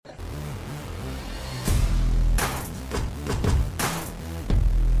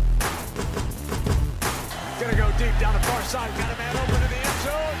down the far side. Got a man open in the end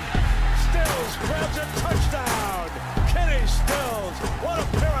zone. Stills grabs a touchdown. Kenny Stills. What a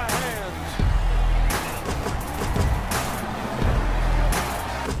pair of hands.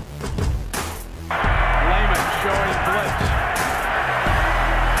 Lehman showing blitz.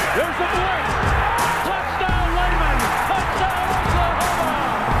 There's the blitz. Touchdown Lehman. Touchdown Oklahoma.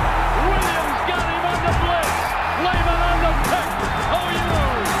 Williams got him on the blitz. Lehman on the pick. OU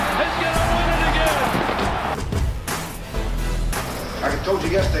is going to win it again. Like I told you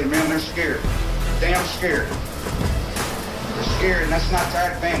yesterday, man, they're scared. Damn scared. They're scared, and that's not to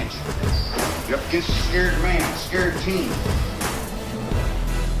our advantage. You're up against a scared man, a scared team.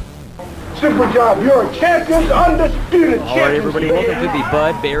 Super job. You're champions, undisputed champions. All right, everybody, welcome to the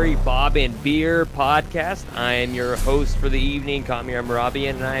Bud, Barry, Bob, and Beer podcast. I am your host for the evening, Kamir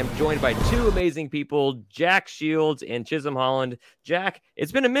Merabian, and I am joined by two amazing people, Jack Shields and Chisholm Holland. Jack,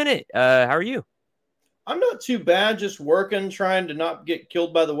 it's been a minute. How are you? I'm not too bad, just working, trying to not get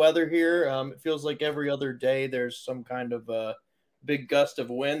killed by the weather here. It feels like every other day there's some kind of a big gust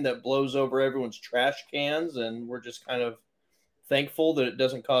of wind that blows over everyone's trash cans, and we're just kind of thankful that it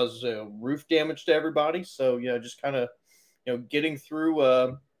doesn't cause roof damage to everybody. So, yeah, just kind of, getting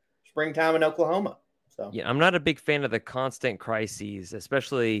through springtime in Oklahoma. So Yeah, I'm not a big fan of the constant crises,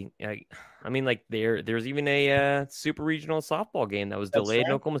 especially, there's even a super regional softball game that was delayed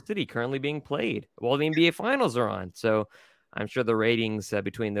in Oklahoma City, currently being played while the NBA Finals are on. So I'm sure the ratings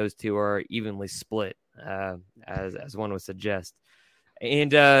between those two are evenly split, as one would suggest.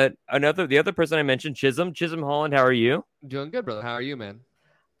 And the other person I mentioned, Chisholm Holland, how are you? Doing good, brother. How are you, man?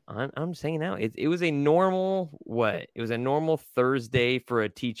 I'm just hanging out. It was a normal Thursday for a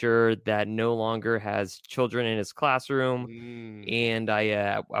teacher that no longer has children in his classroom, and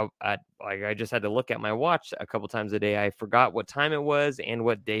I just had to look at my watch a couple times a day. I forgot what time it was and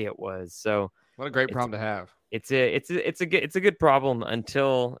what day it was. So what a great problem to have. It's a good problem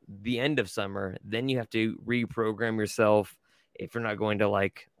until the end of summer. Then you have to reprogram yourself if you're not going to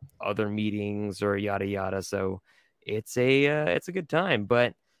like other meetings or yada yada. So it's a good time.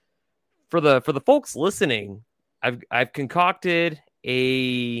 But for the folks listening, I've concocted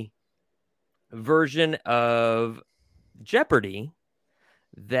a version of Jeopardy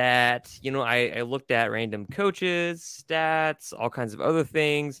that, I looked at random coaches, stats, all kinds of other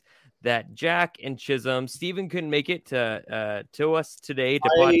things that Jack and Chisholm, Steven couldn't make it to us today to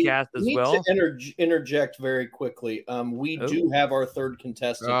podcast as well. I need to interject very quickly. We do have our third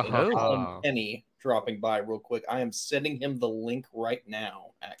contestant, Penny, dropping by real quick. I am sending him the link right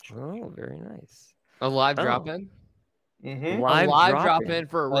now, actually. Oh, very nice. A live drop-in? Mm-hmm. Live drop-in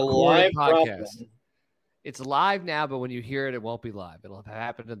for a recorded podcast. It's live now, but when you hear it, it won't be live. It'll have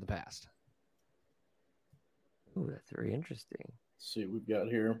happened in the past. Oh, that's very interesting. Let's see what we've got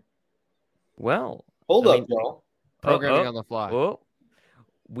here. Well, hold up, y'all. Programming on the fly. Well,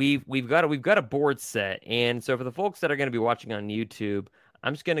 we've got a board set, and so for the folks that are going to be watching on YouTube,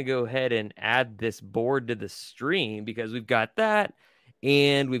 I'm just going to go ahead and add this board to the stream because we've got that,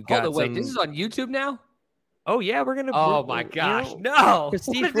 and we've got. Wait, this is on YouTube now? Oh yeah, we're gonna. Oh my gosh, no!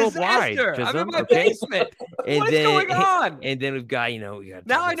 Prestige what a disaster! Chisholm, I'm in my basement. What is going on? And then we've got, we got.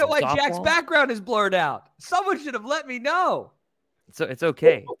 Now I know why Jack's background is blurred out. Someone should have let me know. So it's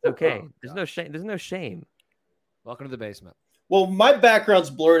okay. It's okay. There's no shame. There's no shame. Welcome to the basement. Well, my background's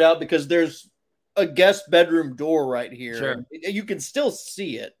blurred out because there's a guest bedroom door right here. Sure. You can still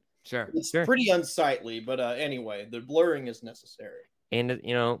see it. Sure. It's pretty unsightly, but anyway, the blurring is necessary. And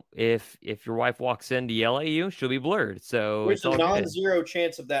if your wife walks in to yell at you, she'll be blurred. So there's a non-zero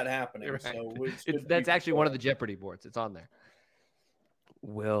chance of that happening. Right. So that's actually one of the Jeopardy boards. It's on there.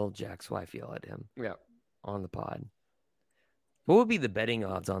 Will Jack's wife yell at him? Yeah. On the pod. What would be the betting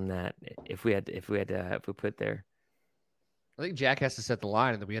odds on that if we put there? I think Jack has to set the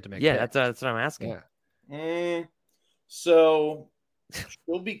line, and then we have to make. Yeah, that's what I'm asking. Yeah. So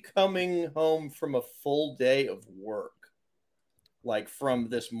she'll be coming home from a full day of work, like from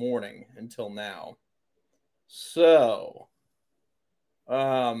this morning until now. So,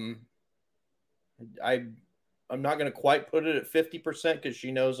 I'm not going to quite put it at 50% because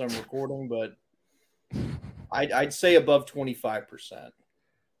she knows I'm recording, but I'd say above 25%.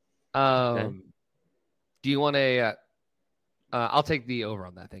 Okay. Do you want a? I'll take the over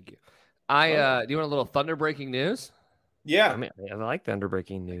on that. Thank you. Do you want a little thunder breaking news? Yeah, I like thunder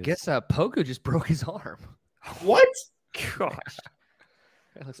breaking news. I guess Poku just broke his arm. What? Gosh.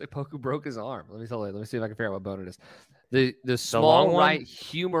 It looks like Poku broke his arm. Let me see if I can figure out what bone it is. The small right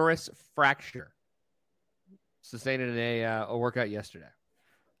humerus fracture sustained in a workout yesterday.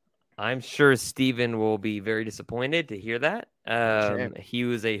 I'm sure Steven will be very disappointed to hear that.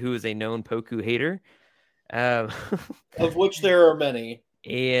 Who is a known Poku hater. Um, of which there are many.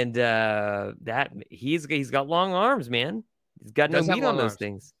 And that he's got long arms, man. He's got no Does have meat on long those arms.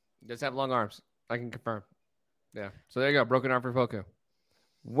 things. Does have long arms. I can confirm. Yeah. So there you go. Broken arm for Poku.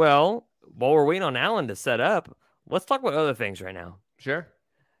 Well, while we're waiting on Allen to set up, let's talk about other things right now. Sure.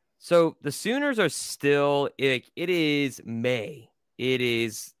 So the Sooners are still it is May.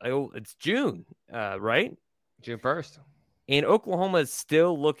 It's June, right? June 1st. And Oklahoma is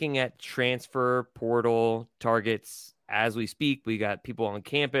still looking at transfer portal targets as we speak. We got people on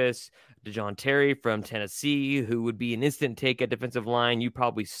campus, DeJohn Terry from Tennessee, who would be an instant take at defensive line. You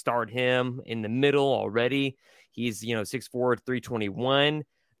probably start him in the middle already. He's 6'4", 321.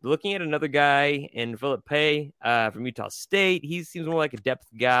 Looking at another guy in Philip Pay from Utah State. He seems more like a depth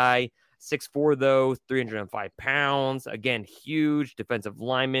guy. 6'4", though, 305 pounds. Again, huge defensive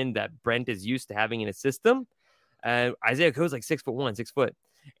lineman that Brent is used to having in his system. Isaiah Coe's like 6'1", 6 foot.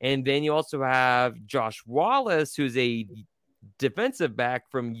 And then you also have Josh Wallace, who's a defensive back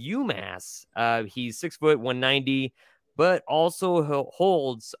from UMass. He's 6 foot, 190, but also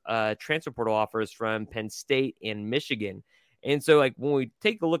holds transfer portal offers from Penn State and Michigan. And so, like, when we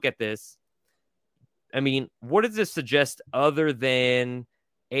take a look at this, I mean, what does this suggest other than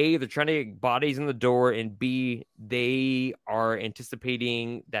A, they're trying to get bodies in the door, and B, they are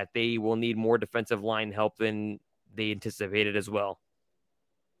anticipating that they will need more defensive line help than they anticipated as well?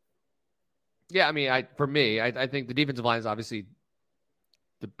 Yeah, I mean, for me, I think the defensive line is obviously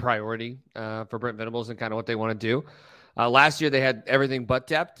the priority for Brent Venables and kind of what they want to do. Last year, they had everything but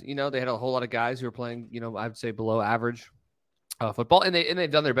depth. They had a whole lot of guys who were playing, I would say below average football, and they've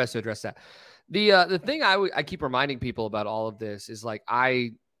done their best to address that. The thing I keep reminding people about all of this is, like,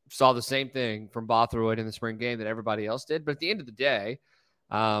 I saw the same thing from Bothroyd in the spring game that everybody else did, but at the end of the day,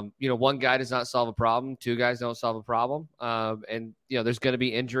 one guy does not solve a problem. Two guys don't solve a problem. And there's going to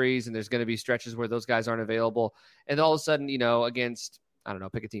be injuries, and there's going to be stretches where those guys aren't available. And all of a sudden, against, I don't know,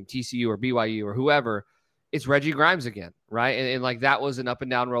 pick a team, TCU or BYU or whoever, it's Reggie Grimes again, right? And like, that was an up and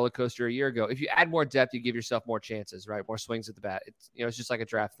down roller coaster a year ago. If you add more depth, you give yourself more chances, right? More swings at the bat. It's just like a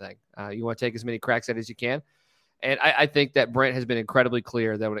draft thing. You want to take as many cracks at it as you can. And I think that Brent has been incredibly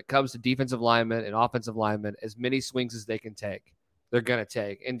clear that when it comes to defensive linemen and offensive linemen, as many swings as they can take, they're going to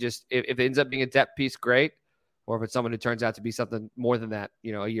take. And just if it ends up being a depth piece, great. Or if it's someone who turns out to be something more than that,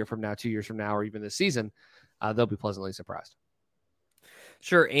 a year from now, 2 years from now, or even this season, they'll be pleasantly surprised.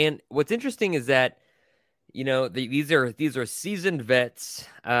 Sure. And what's interesting is that, these are seasoned vets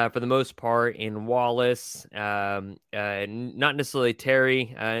for the most part in Wallace, not necessarily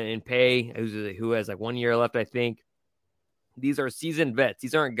Terry and Pay, who has like 1 year left, I think. These are seasoned vets.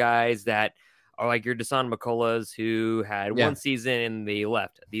 These aren't guys that are like your Desan McCulloughs who had one season and they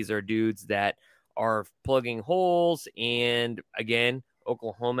left. These are dudes that are plugging holes. And again,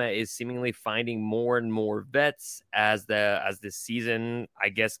 Oklahoma is seemingly finding more and more vets as the season, I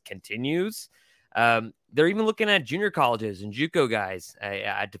guess, continues. They're even looking at junior colleges and JUCO guys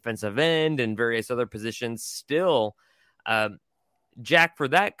at defensive end and various other positions still. Jack, for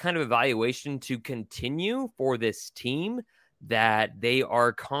that kind of evaluation to continue for this team, that they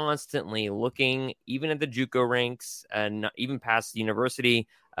are constantly looking even at the JUCO ranks and even past the university,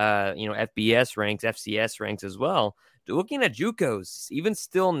 FBS ranks, FCS ranks as well. Looking at JUCOs, even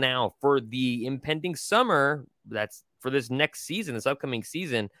still now for the impending summer, that's for this next season, this upcoming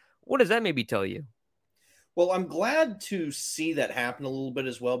season. What does that maybe tell you? Well, I'm glad to see that happen a little bit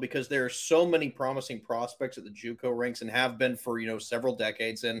as well, because there are so many promising prospects at the JUCO ranks and have been for, several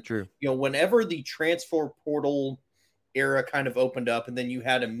decades. And, True. Whenever the transfer portal era kind of opened up and then you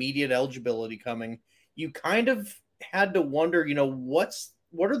had immediate eligibility coming, you kind of had to wonder,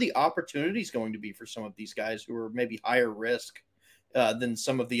 what are the opportunities going to be for some of these guys who are maybe higher risk than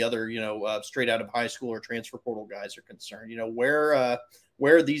some of the other, straight out of high school or transfer portal guys are concerned.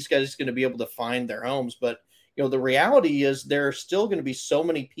 Where are these guys going to be able to find their homes? But, the reality is there are still going to be so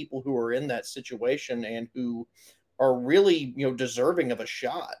many people who are in that situation and who are really, deserving of a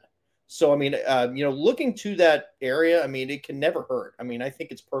shot. So, I mean, looking to that area, I mean, it can never hurt. I mean, I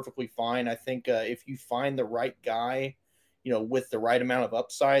think it's perfectly fine. I think if you find the right guy, with the right amount of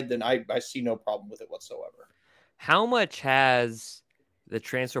upside, then I see no problem with it whatsoever. How much has the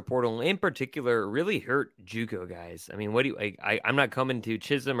transfer portal in particular really hurt JUCO guys? I mean, what do you, I'm not coming to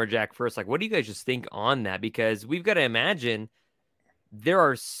Chisholm or Jack first. Like, what do you guys just think on that? Because we've got to imagine there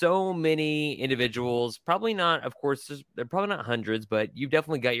are so many individuals, probably not, of course, they're probably not hundreds, but you've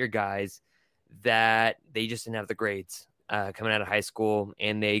definitely got your guys that they just didn't have the grades coming out of high school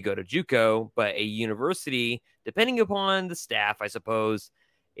and they go to JUCO, but a university, depending upon the staff, I suppose,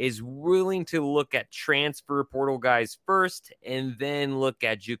 is willing to look at transfer portal guys first and then look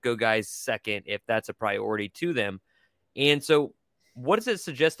at JUCO guys second if that's a priority to them. And so what does it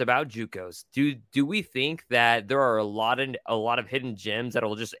suggest about JUCOs? Do we think that there are a lot of hidden gems that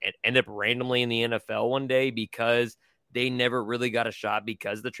will just end up randomly in the NFL one day because they never really got a shot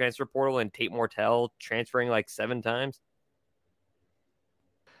because of the transfer portal and Tate Mortel transferring like 7 times?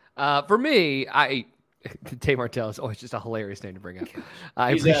 For me, Tate Martell is always just a hilarious name to bring up.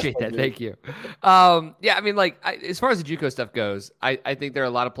 I He's appreciate that. asshole, dude. Thank you. Yeah, I mean, as far as the JUCO stuff goes, I think there are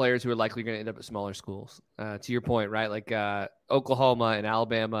a lot of players who are likely going to end up at smaller schools. To your point, right? Like Oklahoma and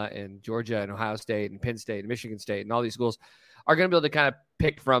Alabama and Georgia and Ohio State and Penn State and Michigan State and all these schools are going to be able to kind of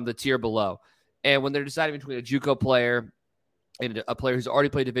pick from the tier below. And when they're deciding between a JUCO player and a player who's already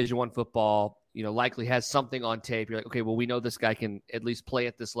played Division I football, likely has something on tape, you're like, okay, well, we know this guy can at least play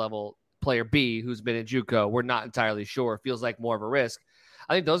at this level. Player B, who's been in JUCO, we're not entirely sure. Feels like more of a risk.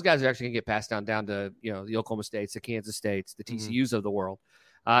 I think those guys are actually going to get passed down to the Oklahoma States, the Kansas States, the TCUs of the world.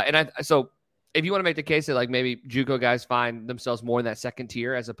 So if you want to make the case that like maybe JUCO guys find themselves more in that second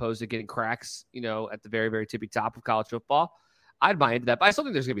tier as opposed to getting cracks, at the very, very tippy top of college football, I'd buy into that. But I still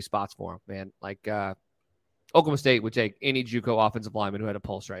think there's going to be spots for them, man. Like Oklahoma State would take any JUCO offensive lineman who had a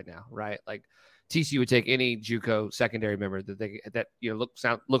pulse right now, right? Like TCU would take any JUCO secondary member that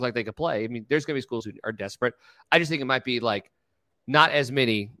look like they could play. I mean, there's going to be schools who are desperate. I just think it might be like not as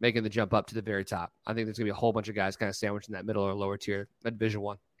many making the jump up to the very top. I think there's going to be a whole bunch of guys kind of sandwiched in that middle or lower tier at Division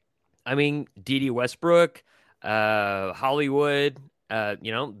I. I mean, D.D. Westbrook, Hollywood,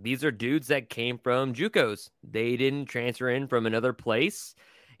 these are dudes that came from JUCOs. They didn't transfer in from another place.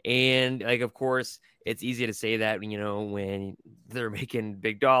 And like, of course, it's easy to say that, when they're making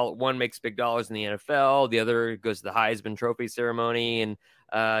one makes big dollars in the NFL, the other goes to the Heisman Trophy ceremony and,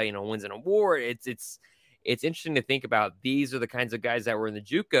 wins an award. It's interesting to think about. These are the kinds of guys that were in the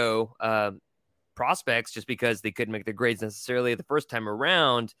JUCO prospects just because they couldn't make the grades necessarily the first time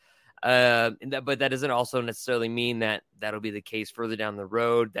around. But that doesn't also necessarily mean that that'll be the case further down the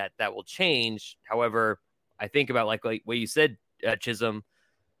road, that will change. However, I think about like what you said, Chisholm,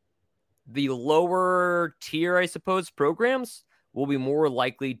 the lower tier, I suppose, programs will be more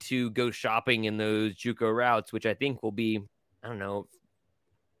likely to go shopping in those JUCO routes, which I think will be,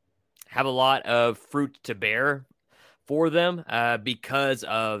 have a lot of fruit to bear for them because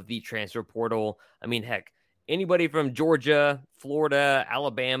of the transfer portal. I mean, heck, anybody from Georgia, Florida,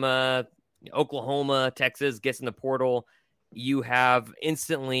 Alabama, Oklahoma, Texas gets in the portal, you have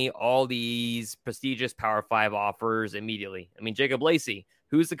instantly all these prestigious Power 5 offers immediately. I mean, Jacob Lacey,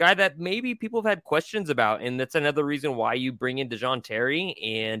 who's the guy that maybe people have had questions about. And that's another reason why you bring in DeJoun Terry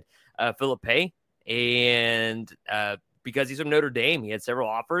and Philip Pay. And because he's from Notre Dame, he had several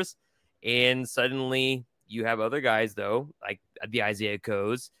offers. And suddenly you have other guys, though, like the Isaiah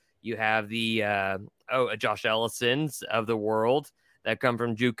Coes. You have the Josh Ellisons of the world that come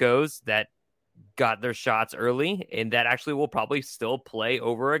from JUCOs that got their shots early. And that actually will probably still play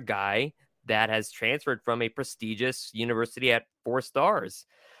over a guy that has transferred from a prestigious university at 4 stars.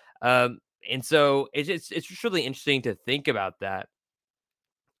 And so it's just really interesting to think about that.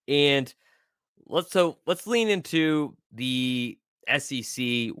 And let's lean into the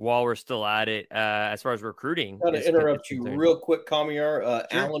SEC while we're still at it, as far as recruiting. I'm going to interrupt you real quick, Kamiar. Sure.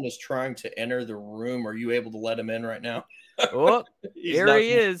 Alan is trying to enter the room. Are you able to let him in right now? Oh, there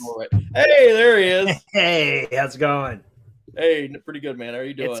he is. Hey, there he is. Hey, how's it going? Hey, pretty good, man. How are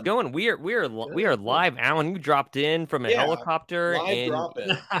you doing? It's going. We are live, Alan. You dropped in from a helicopter, and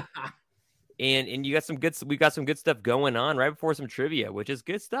you got some good. We got some good stuff going on right before some trivia, which is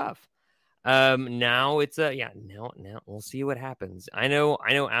good stuff. Now it's now we'll see what happens. I know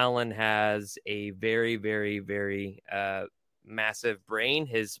Alan has a very, very, very massive brain.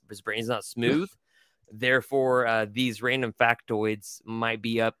 His brain's not smooth. Therefore, these random factoids might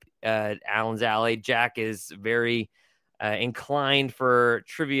be up Alan's alley. Jack is very inclined for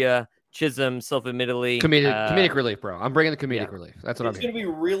trivia. Chisholm, self-admittedly, comedic relief, bro. I'm bringing the comedic relief. That's what I'm. It's going to be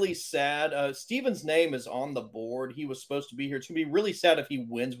really sad. Steven's name is on the board. He was supposed to be here. It's going to be really sad if he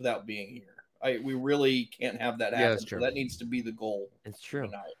wins without being here. We really can't have that happen. That's true. So that needs to be the goal. It's true.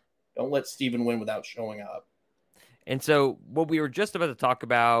 Tonight. Don't let Steven win without showing up. And so what we were just about to talk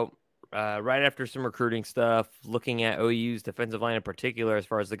about right after some recruiting stuff, looking at OU's defensive line in particular, as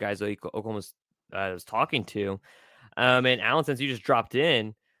far as the guys Oklahoma was talking to. And Alan, since you just dropped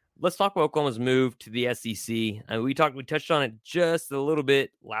in, let's talk about Oklahoma's move to the SEC. We touched on it just a little bit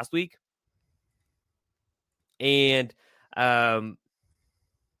last week. And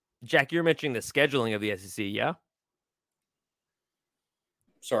Jack, you're mentioning the scheduling of the SEC, yeah?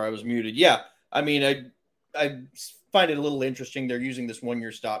 Sorry, I was muted. Yeah, I mean, I find it a little interesting. They're using this 1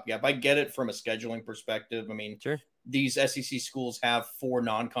 year stopgap. I get it from a scheduling perspective. I mean, Sure. these SEC schools have 4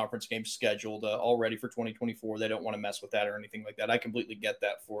 non-conference games scheduled already for 2024. They don't want to mess with that or anything like that. I completely get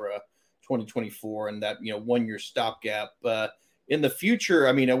that for 2024 and that 1 year stopgap. In the future,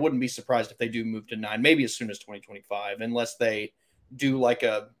 I mean, I wouldn't be surprised if they do move to 9, maybe as soon as 2025, unless they do like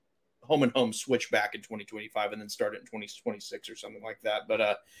a home and home switch back in 2025 and then start it in 2026 or something like that.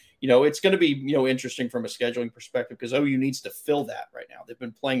 But it's going to be interesting from a scheduling perspective because OU needs to fill that right now. They've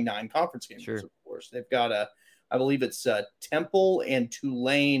been playing 9 conference games, Sure. of course. They've got I believe it's Temple and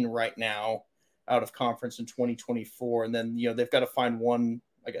Tulane right now out of conference in 2024, and then they've got to find one,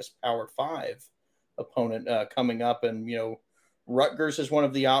 I guess, Power 5 opponent coming up, and Rutgers is one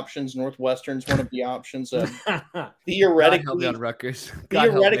of the options. Northwestern's one of the options. Theoretically, on Rutgers.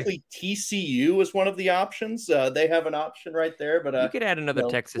 Theoretically, TCU is one one of the options. They have an option right there, but You could add another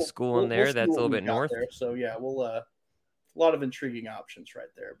Texas school in there see that's a what little we've bit got north. there. So yeah, we'll a lot of intriguing options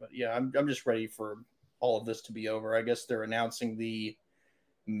right there. But yeah, I'm just ready for all of this to be over. I guess they're announcing the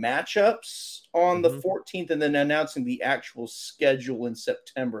matchups on the 14th and then announcing the actual schedule in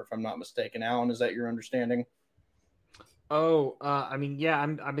September, if I'm not mistaken. Alan, is that your understanding? Oh, I mean, yeah,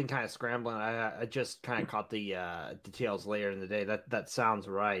 I've been kind of scrambling. I just kind of caught the details later in the day. That sounds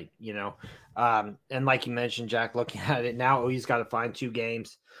right, and like you mentioned, Jack, looking at it now, he's got to find 2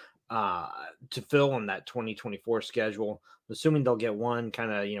 games to fill on that 2024 schedule. Assuming they'll get one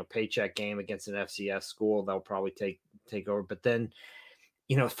kind of paycheck game against an FCS school, they'll probably take over. But then,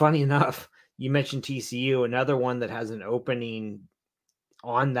 funny enough, you mentioned TCU, another one that has an opening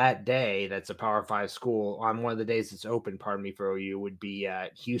on that day. That's a Power 5 school on one of the days it's open. Pardon me, for OU would be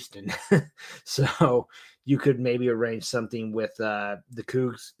Houston. So you could maybe arrange something with the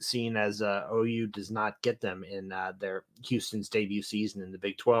Cougs, seeing as OU does not get them in their Houston's debut season in the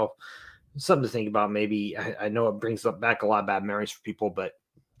Big 12. Something to think about. Maybe I know it brings back a lot of bad memories for people, but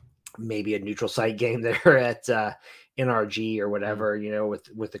maybe a neutral site game there at NRG or whatever,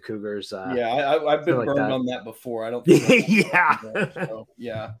 with the Cougars. I've been like burned that. on that before. I don't think Yeah. So,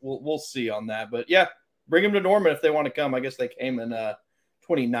 yeah, we'll see on that. But yeah, bring them to Norman if they want to come. I guess they came in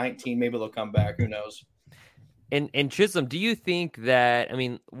 2019. Maybe they'll come back. Who knows? And Chisholm, do you think that,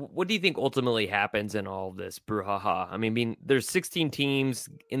 what do you think ultimately happens in all of this brouhaha? I mean, there's 16 teams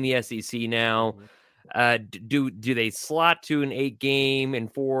in the SEC now. Do they slot to an 8-game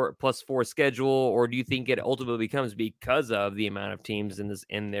and 4+4 schedule, or do you think it ultimately becomes, because of the amount of teams in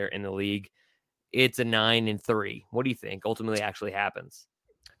the league, it's a 9-3? What do you think ultimately actually happens?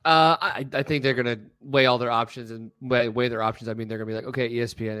 I think they're going to weigh all their options and weigh their options. I mean, they're going to be like, okay,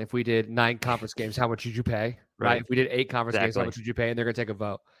 ESPN, if we did 9 conference games, how much would you pay? Right? If we did 8 conference games, how much would you pay? And they're going to take a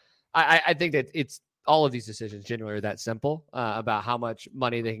vote. I think that it's all of these decisions generally are that simple about how much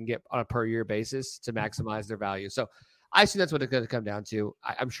money they can get on a per year basis to maximize their value. So I assume that's what it's going to come down to.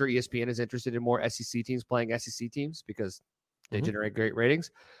 I'm sure ESPN is interested in more SEC teams playing SEC teams because they generate great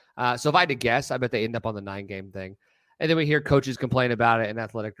ratings. So if I had to guess, I bet they end up on the 9-game thing. And then we hear coaches complain about it and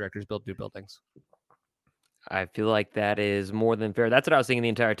athletic directors build new buildings. I feel like that is more than fair. That's what I was thinking the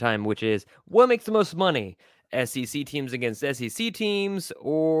entire time, which is what makes the most money? SEC teams against SEC teams,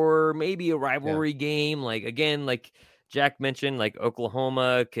 or maybe a rivalry game. Like Jack mentioned, like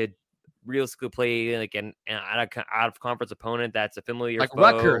Oklahoma could realistically play like an out of conference opponent that's a familiar like foe.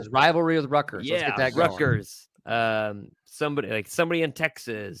 Rutgers, rivalry with Rutgers. Yeah, let's get that Rutgers. Somebody in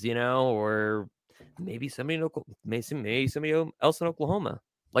Texas, or maybe somebody in Oklahoma, maybe somebody else in Oklahoma,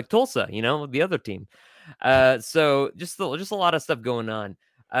 like Tulsa, the other team. So just a lot of stuff going on.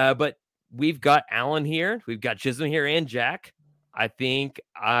 But we've got Alan here, we've got Chisholm here, and Jack. I think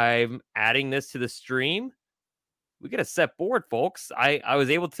I'm adding this to the stream. We got a set board, folks. I was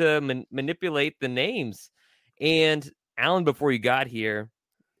able to manipulate the names. And Alan, before you got here,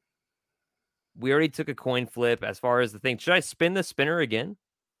 we already took a coin flip as far as the thing. Should I spin the spinner again?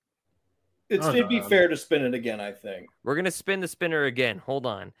 It'd be fair to spin it again, I think. We're going to spin the spinner again. Hold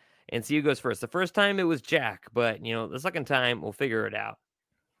on. And see who goes first. The first time it was Jack, but, the second time we'll figure it out.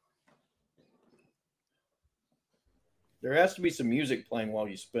 There has to be some music playing while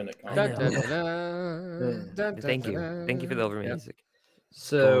you spin it. Thank you. Thank you for the over music.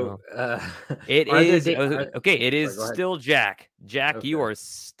 So it is still Jack. Jack, okay. You are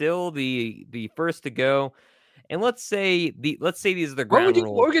still the first to go. And let's say these are the ground rules.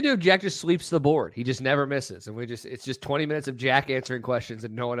 What we're gonna do if Jack just sweeps the board? He just never misses, and it's just 20 minutes of Jack answering questions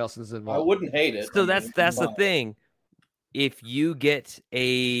and no one else is involved. I wouldn't hate it. So that's the thing. If you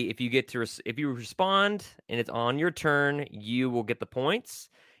respond and it's on your turn, you will get the points,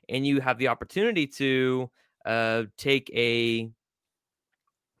 and you have the opportunity to take a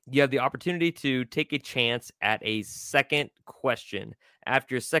you have the opportunity to take a chance at a second question.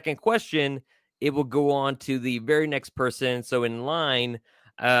 After your second question, it will go on to the very next person. So in line,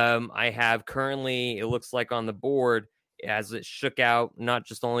 I have currently, it looks like on the board, as it shook out, not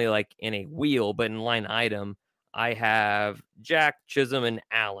just only like in a wheel, but in line item, I have Jack, Chisholm, and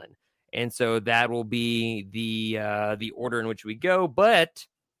Allen. And so that will be the order in which we go. But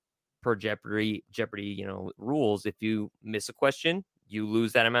per Jeopardy, rules, if you miss a question, you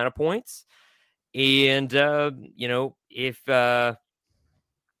lose that amount of points. And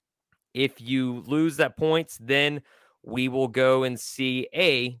if you lose that points, then we will go and see,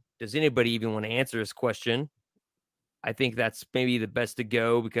 does anybody even want to answer this question? I think that's maybe the best to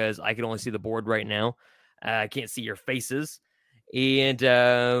go because I can only see the board right now. I can't see your faces. And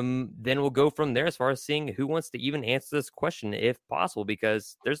then we'll go from there as far as seeing who wants to even answer this question if possible,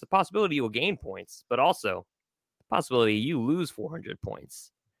 because there's the possibility you'll gain points, but also the possibility you lose 400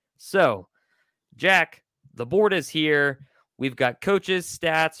 points. So, Jack, the board is here. We've got coaches,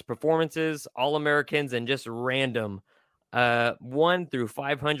 stats, performances, All-Americans, and just random 1 through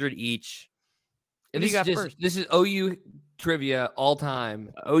 500 each. And this is OU trivia all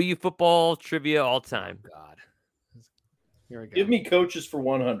time. OU football trivia all time. Oh, God. Here we go. Give me coaches for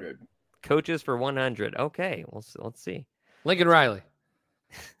 100. Coaches for 100. Okay, let's see. Lincoln Riley.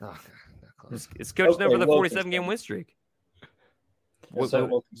 Oh, it's coach number the 47-game win streak.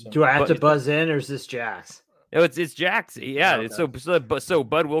 Do I have to buzz in, or is this Jack's? No, it's Jack's. Yeah, Okay. so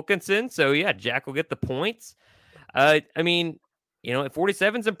Bud Wilkinson. So yeah, Jack will get the points. I mean,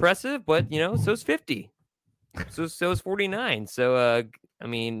 47's impressive, but so is 50. So is 49. So I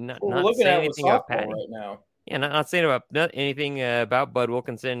mean, not saying anything about Patty right now. Yeah, not saying anything about Bud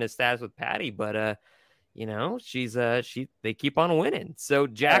Wilkinson and his status with Patty, but they keep on winning. So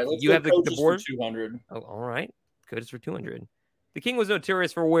Jack, you have the board. 200. Oh, all right, coaches for 200. The King was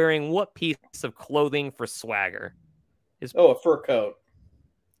notorious for wearing what piece of clothing for swagger? A fur coat.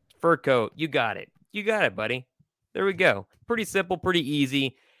 Fur coat. You got it. You got it, buddy. There we go. Pretty simple, pretty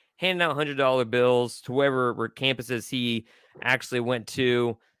easy. Handing out $100 bills to whoever campuses he actually went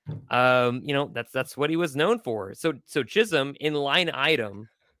to. That's what he was known for. So Chisholm, in line item,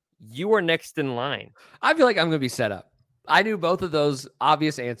 you are next in line. I feel like I'm going to be set up. I knew both of those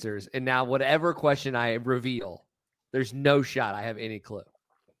obvious answers, and now whatever question I reveal, there's no shot I have any clue.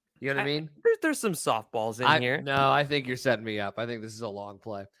 You know what I mean? There's some softballs in here. No, I think you're setting me up. I think this is a long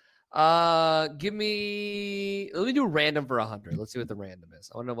play. Let me do random for 100. Let's see what the random is.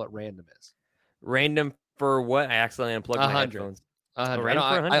 I want to know what random is. Random for what? I accidentally unplugged my headphones. 100.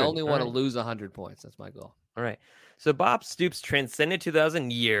 I only want to lose 100 points. That's my goal. All right. So Bob Stoops transcended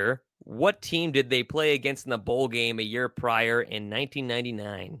 2000 year. What team did they play against in the bowl game a year prior in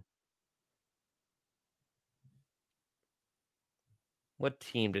 1999? What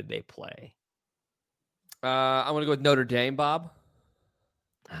team did they play? I'm going to go with Notre Dame, Bob.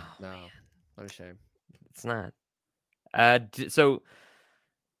 Oh, no, man. what a shame. It's not. So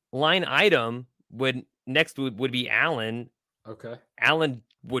line item would be Allen. Okay. Allen,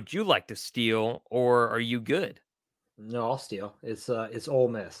 would you like to steal, or are you good? No, I'll steal. It's Ole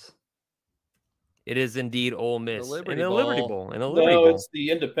Miss. It is indeed Ole Miss. The Liberty in the Bowl. Liberty Bowl. No, it's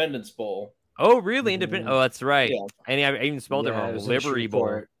the Independence Bowl. Oh, really? Independent? Oh, that's right. Yeah. And I even spelled it wrong. Liberty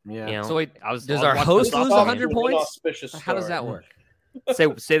Bowl. Yeah. So wait, does our host lose 100 points? How does start. that work?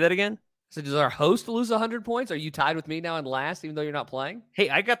 Say that again? So does our host lose 100 points? Are you tied with me now in last, even though you're not playing? Hey,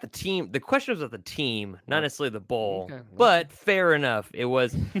 I got the team. The question was about the team, not necessarily the bowl. Okay. But fair enough. It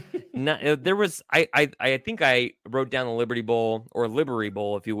was not. There was. I think I wrote down the Liberty Bowl or Liberty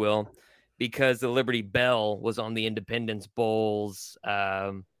Bowl, if you will, because the Liberty Bell was on the Independence Bowl's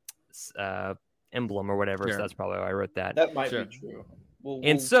emblem or whatever. Sure. So that's probably why I wrote that. That might be true.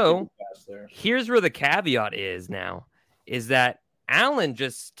 So here's where the caveat is now: is that Allen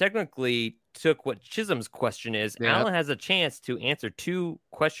just technically took what Chisholm's question is. Yeah. Allen has a chance to answer 2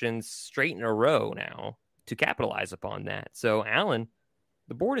 questions straight in a row now to capitalize upon that. So, Allen,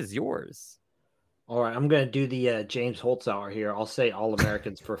 the board is yours. All right, I'm going to do the James Holtzauer here. I'll say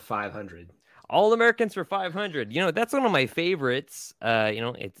All-Americans for 500. All-Americans for 500. That's one of my favorites.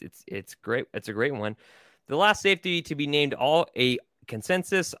 It's great. It's a great one. The last safety to be named a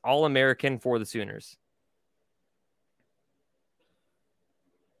consensus All-American for the Sooners.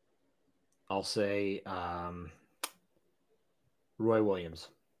 I'll say Roy Williams.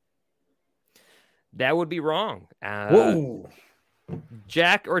 That would be wrong. Whoa.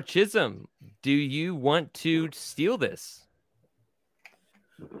 Jack or Chisholm, do you want to steal this?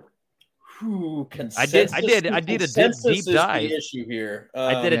 Consensus. I did a deep dive. The issue here.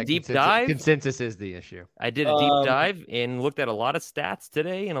 I did a deep dive. Consensus is the issue. I did a deep dive and looked at a lot of stats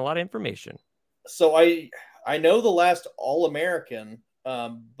today and a lot of information. So I know the last All-American,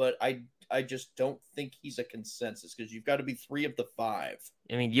 but I just don't think he's a consensus because you've got to be 3 of the 5.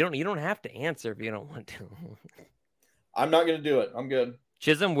 I mean, you don't have to answer if you don't want to. I'm not going to do it. I'm good.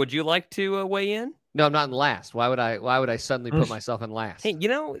 Chisholm, would you like to weigh in? No, I'm not in last. Why would I suddenly put myself in last? Hey,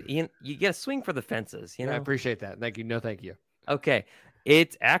 you get to swing for the fences. You know, I appreciate that. Thank you. No, thank you. Okay,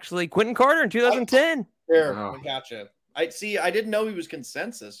 it's actually Quentin Carter in 2010. There, I gotcha. I didn't know he was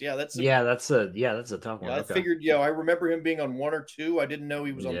consensus. Yeah, that's a tough one. I figured. I remember him being on 1 or 2. I didn't know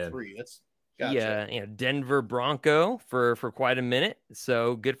he was on 3. That's gotcha. Yeah, Denver Bronco for quite a minute.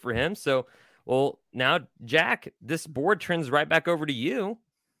 So good for him. So, well, now Jack, this board trends right back over to you.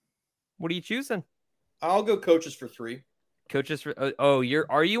 What are you choosing? I'll go coaches for 3. Coaches for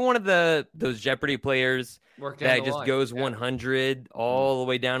are you one of those Jeopardy players that just goes 100 all the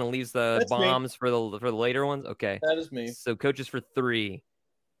way down and leaves the bombs for the later ones? Okay, that is me. So coaches for 3.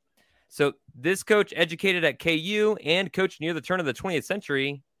 So this coach educated at KU and coached near the turn of the 20th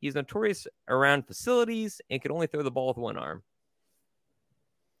century. He's notorious around facilities and could only throw the ball with one arm.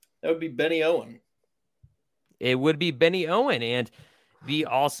 That would be Benny Owen. It would be Benny Owen, and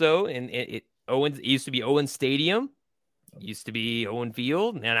Owens used to be Owen Stadium. Used to be Owen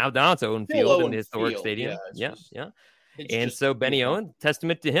Field, and now it's Owen Field in the historic stadium. Yeah. And so Benny Owen,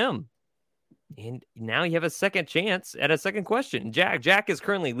 testament to him. And now you have a second chance at a second question. Jack is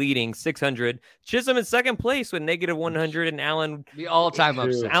currently leading 600. Chisholm in second place with negative 100, and Alan the all-time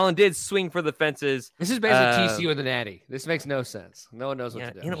upset. Alan did swing for the fences. This is basically TCU with an Natty. This makes no sense. No one knows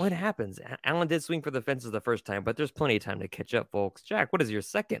what to do. You know what happens? Alan did swing for the fences the first time, but there's plenty of time to catch up, folks. Jack, what is your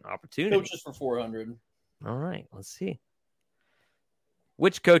second opportunity? Coaches for 400. All right, let's see.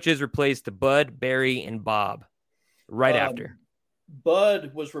 Which coaches replaced Bud, Barry, and Bob right after?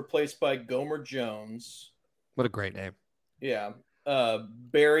 Bud was replaced by Gomer Jones. What a great name. Yeah.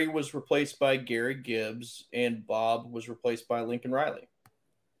 Barry was replaced by Gary Gibbs, and Bob was replaced by Lincoln Riley.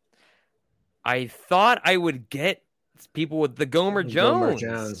 I thought I would get people with the Gomer Jones.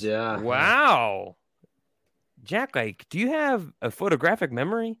 Gomer Jones, yeah. Wow. Jack, do you have a photographic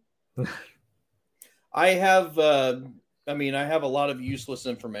memory? I have I have a lot of useless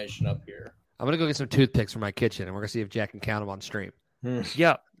information up here. I'm going to go get some toothpicks from my kitchen, and we're going to see if Jack can count them on stream.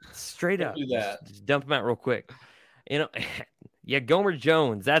 Yep. Straight up. Do that. Just dump them out real quick. Yeah, Gomer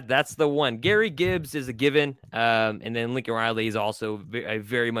Jones. That's the one. Gary Gibbs is a given. And then Lincoln Riley is also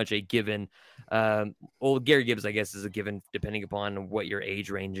very much a given. Gary Gibbs, I guess, is a given depending upon what your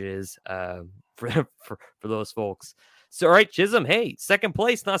age range is for those folks. So, all right, Chisholm, hey, second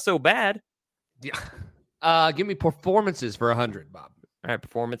place, not so bad. Yeah. Give me performances for 100, Bob. All right,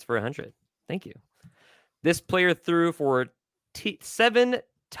 performance for 100. Thank you. This player threw for 7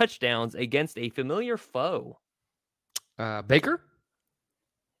 touchdowns against a familiar foe. Baker?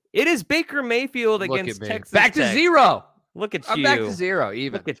 It is Baker Mayfield against Texas Back to Tech. 0. Look at you. I'm back to 0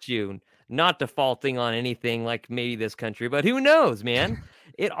 even. Look at you. Not defaulting on anything like maybe this country, but who knows, man?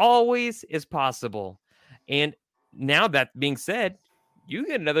 It always is possible. And now that being said, you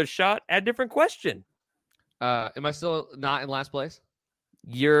get another shot at a different question. Am I still not in last place?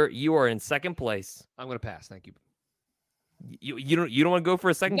 You are in second place. I'm going to pass. Thank you. You don't want to go for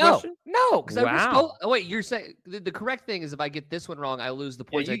a second question? No, because wow. Wait, you're saying the correct thing is if I get this one wrong, I lose the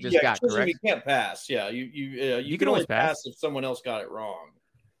points I just got. Correct? You can't pass. Yeah, you can only pass if someone else got it wrong.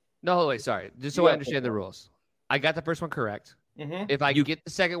 No, wait, sorry. Just so I understand the rules. I got the first one correct. Mm-hmm. If I get the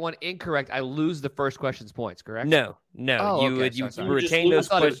second one incorrect, I lose the first question's points. Correct? No. Oh, you okay. would retain those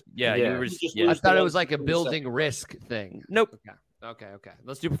questions. I thought it was like a building risk thing. Nope. Okay.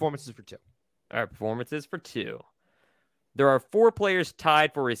 Let's do performances for 2. All right, performances for 2. There are 4 players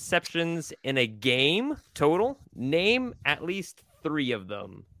tied for receptions in a game total. Name at least 3 of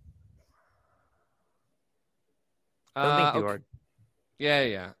them. Don't think too hard.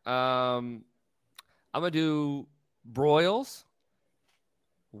 Yeah. I'm gonna do Broyles,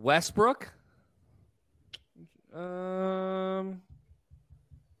 Westbrook. Yeah,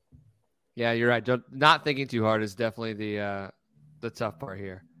 you're right. Not thinking too hard is definitely the tough part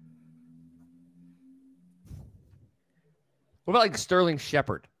here. What about like Sterling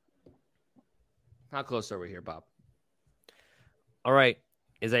Shepard? How close are we here, Bob? All right.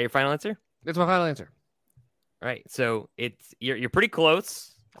 Is that your final answer? That's my final answer. All right. So you're pretty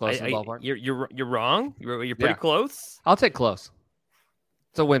close. Close in the ballpark. You're wrong. You're pretty close. I'll take close.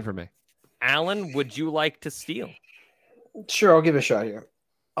 It's a win for me. Alan, would you like to steal? Sure, I'll give it a shot here.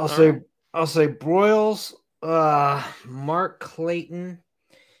 I'll say Broyles, Mark Clayton,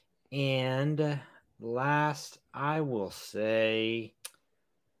 And last, I will say,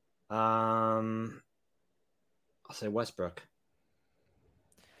 I'll say Westbrook.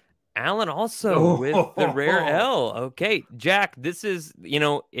 Alan also with the rare L. Okay, Jack, this is,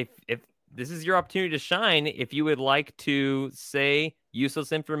 if this is your opportunity to shine, if you would like to say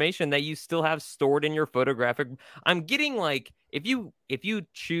useless information that you still have stored in your photographic. I'm getting like, if you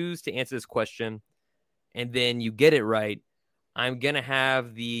choose to answer this question and then you get it right, I'm gonna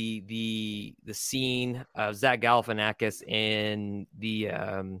have the scene of Zach Galifianakis in the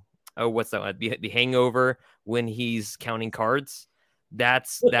what's that one? The Hangover, when he's counting cards. That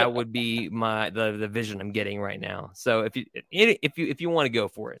would be the vision I'm getting right now. So if you want to go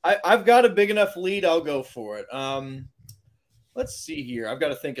for it, I've got a big enough lead. I'll go for it. Let's see here. I've got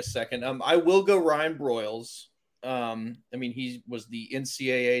to think a second. I will go Ryan Broyles. He was the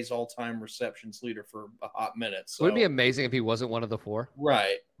NCAA's all-time receptions leader for a hot minute. So Would it be amazing if he wasn't one of the four?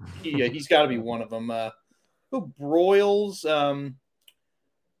 Right. Yeah, he's got to be one of them. Broyles.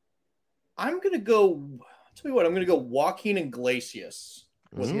 I'm gonna go. Tell you what, I'm going to go Joaquin Iglesias.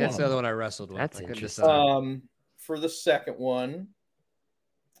 That's the other one I wrestled with. That's I interesting. For the second one,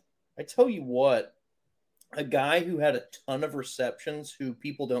 I tell you what, a guy who had a ton of receptions who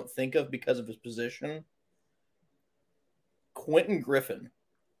people don't think of because of his position, Quentin Griffin.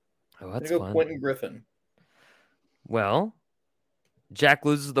 Oh, that's fun. Quentin Griffin. Well, Jack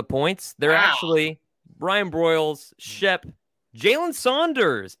loses the points. They're actually Ryan Broyles, Shep, Jalen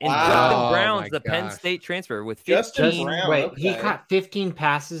Saunders, and Justin Brown's the Penn State transfer with 15. Wait, he caught 15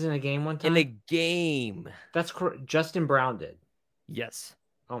 passes in a game one time? In a game. That's correct. Justin Brown did. Yes.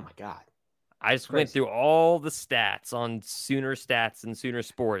 Oh, my God. I just went through all the stats on Sooner Stats and Sooner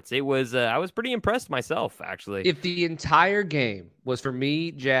Sports. It was I was pretty impressed myself, actually. If the entire game was for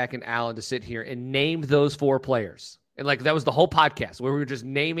me, Jack, and Alan to sit here and name those four players, and like that was the whole podcast where we were just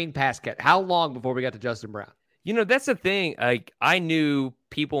naming pass cat, how long before we got to Justin Brown? That's the thing. Like, I knew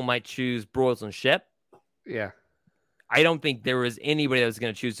people might choose Broyles and Shep. Yeah. I don't think there was anybody that was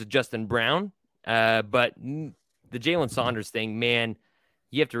going to choose Justin Brown. But the Jalen Saunders thing, man,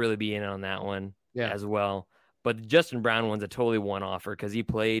 you have to really be in on that one as well. But the Justin Brown one's a totally one-offer because he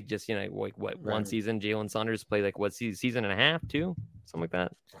played just, one season. Jalen Saunders played season and a half, too? Something like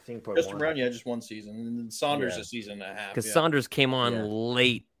that. I think Justin Brown, just one season. And Saunders a season and a half. Because Saunders came on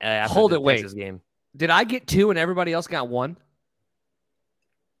late after the Texas game. Did I get two and everybody else got one?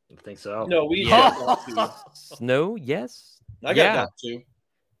 I think so. No, we got two. No, yes. I got two.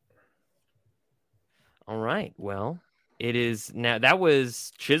 All right. Well, it is now. That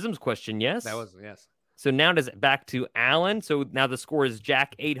was Chisholm's question, yes? That was, yes. So now does it back to Alan. So now the score is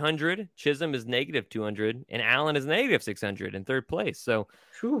Jack 800, Chisholm is negative 200, and Alan is negative 600 in third place. So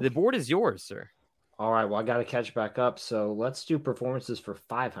the board is yours, sir. All right. Well, I got to catch back up. So let's do performances for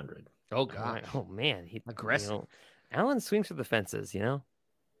 500. Oh, God. Right. Oh, man. He's aggressive. Alan swings for the fences,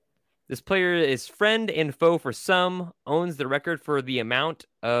 This player is friend and foe for some, owns the record for the amount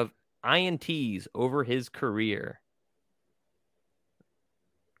of INTs over his career.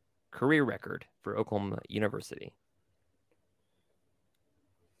 Career record for Oklahoma University.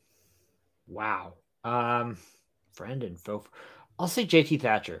 Wow. Friend and foe. I'll say JT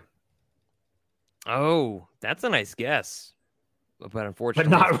Thatcher. Oh, that's a nice guess. But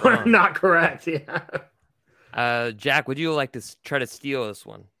unfortunately, not correct. Yeah. Jack, would you like to try to steal this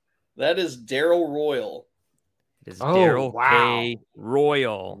one? That is Darryl Royal. It is Darryl K.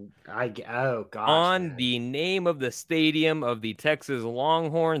 Royal. Gosh. On the name of the stadium of the Texas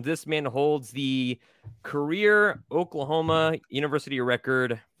Longhorns, this man holds the career Oklahoma University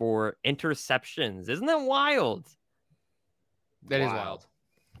record for interceptions. Isn't that wild? That is wild.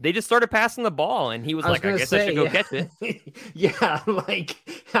 They just started passing the ball, and he was like, I guess I should go catch it. Yeah, like,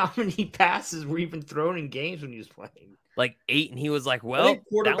 how many passes were even thrown in games when he was playing? Like 8, and he was like, well, I think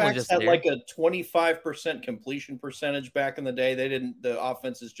quarterbacks that one just had like a 25% completion percentage back in the day. The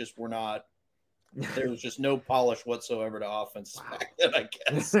offenses just were not, there was just no polish whatsoever to offenses back then, I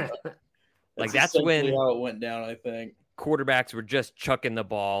guess. That's when how it went down, I think. Quarterbacks were just chucking the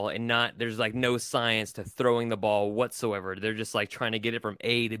ball and there's like no science to throwing the ball whatsoever. They're just like trying to get it from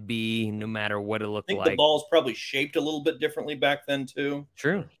A to B, no matter what it looked like. The ball's probably shaped a little bit differently back then too.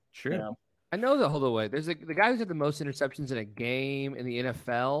 True. Yeah. I know the whole way. There's the guy who's had the most interceptions in a game in the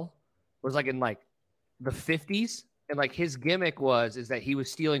NFL was like in like the 50s. And like his gimmick is that he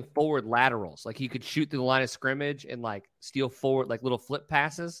was stealing forward laterals. Like he could shoot through the line of scrimmage and like steal forward, like little flip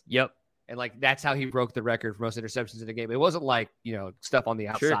passes. Yep. And like that's how he broke the record for most interceptions in a game. It wasn't like, stuff on the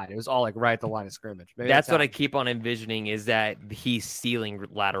outside. It was all like right at the line of scrimmage. Maybe that's what I keep on envisioning is that he's stealing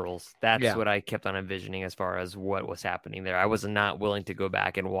laterals. That's what I kept on envisioning as far as what was happening there. I was not willing to go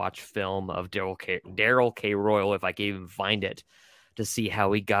back and watch film of Daryl K. Royal, if I could even find it, to see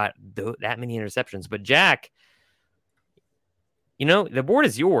how he got that many interceptions. But Jack, the board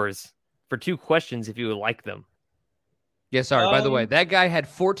is yours for 2 questions if you would like them. Yeah, sorry. By the way, that guy had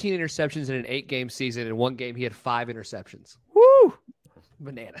 14 interceptions in an 8-game season. In one game, he had 5 interceptions. Woo!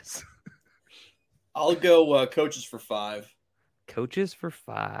 Bananas. I'll go coaches for 5. Coaches for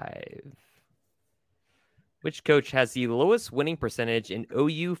 5. Which coach has the lowest winning percentage in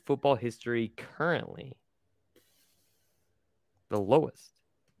OU football history currently? The lowest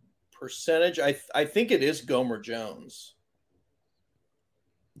percentage? I think it is Gomer Jones.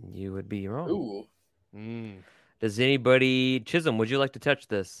 You would be wrong. Ooh. Does anybody... Chisholm, would you like to touch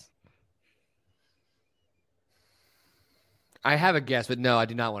this? I have a guess, but no, I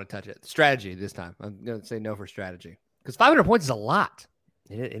do not want to touch it. Strategy this time. I'm going to say no for strategy. Because 500 points is a lot.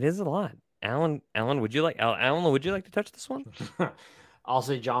 It is a lot. Alan, would you like to touch this one? I'll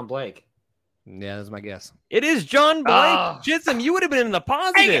say John Blake. Yeah, that's my guess. It is John Blake. Chisholm, you would have been in the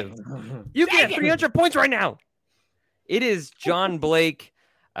positive. You get 300 points right now. It is John Blake.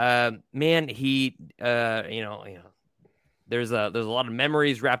 Man, he, there's a lot of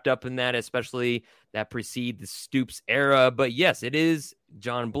memories wrapped up in that, especially that precede the Stoops era. But yes, it is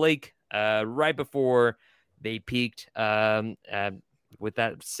John Blake, right before they peaked, with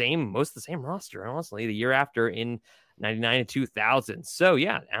that most of the same roster, honestly, the year after in 99 and 2000. So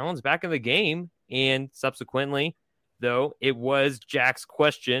yeah, Alan's back in the game. And subsequently, though, it was Jack's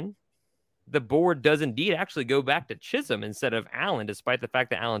question. The board does indeed actually go back to Chisholm instead of Alan, despite the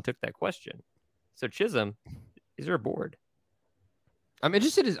fact that Alan took that question. So Chisholm, is there a board? I'm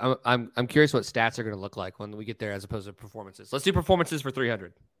interested. I'm curious what stats are going to look like when we get there, as opposed to performances. Let's do performances for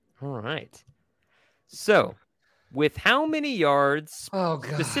 300. All right. So, with how many yards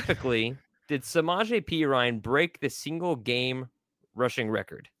specifically did Samaje Perine break the single game rushing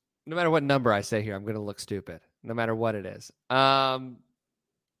record? No matter what number I say here, I'm going to look stupid. No matter what it is.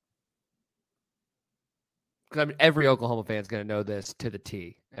 Because every Oklahoma fan is going to know this to the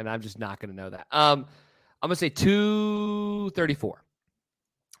T, and I'm just not going to know that. I'm going to say 234.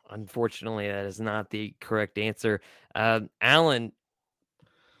 Unfortunately, that is not the correct answer. Alan,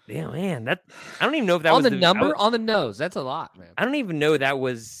 yeah, man, I don't even know if that was the number on the nose. That's a lot, man. I don't even know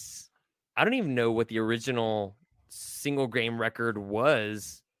what the original single game record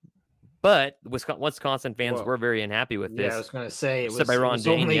was. But Wisconsin fans were very unhappy with this. Yeah, I was going to say it was said by Ron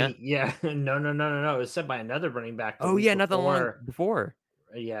Dane. No. It was said by another running back. Oh yeah, not the one before.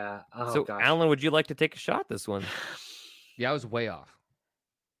 Yeah. So gosh. Alan, would you like to take a shot this one? Yeah, I was way off.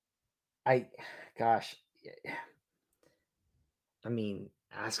 I mean,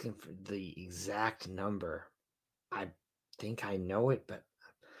 asking for the exact number, I think I know it, but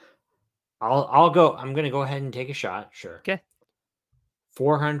I'll go. I'm going to go ahead and take a shot. Sure. Okay.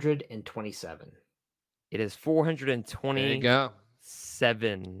 427. It is 427. There you go.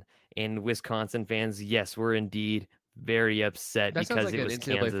 And Wisconsin fans, yes, were indeed very upset that because like it was an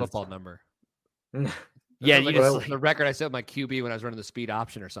NCAA Kansas football number. Yeah, you just the record I set with my QB when I was running the speed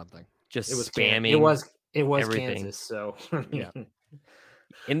option or something. Just spamming. It was everything. Kansas. So yeah.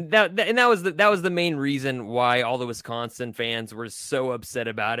 And that was the main reason why all the Wisconsin fans were so upset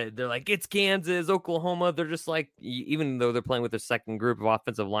about it. They're like, it's Kansas, Oklahoma. They're just like, even though they're playing with their second group of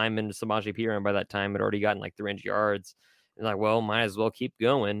offensive linemen, Samaje Perine by that time had already gotten like 300 yards. And like, well, might as well keep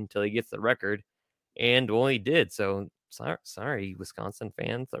going until he gets the record. And well, he did. So sorry, Wisconsin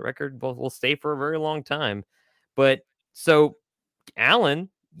fans. The record will stay for a very long time. But so, Alan,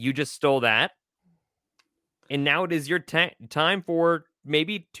 you just stole that. And now it is your time for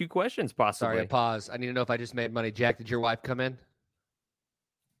maybe 2 questions, possibly. Sorry, pause. I need to know if I just made money. Jack, did your wife come in?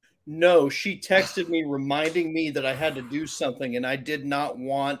 No, she texted me reminding me that I had to do something, and I did not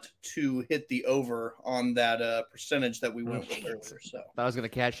want to hit the over on that percentage that we went with earlier. So I was going to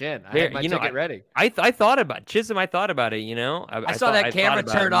cash in. I had my ticket ready. I thought about it. Chisholm. I thought about it. I saw that camera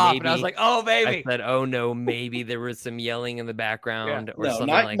turn off, and I was like, "Oh, baby!" I said, "Oh no, maybe there was some yelling in the background or something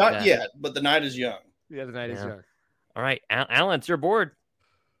like that." Not yet, but the night is young. Yeah, the night is young. All right, Alan, it's your board.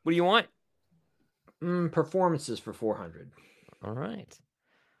 What do you want? Performances for 400. All right.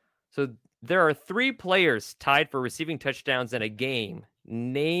 So there are 3 players tied for receiving touchdowns in a game.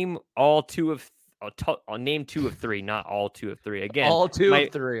 Name 2 of 3, not all 2 of 3. Again, all 2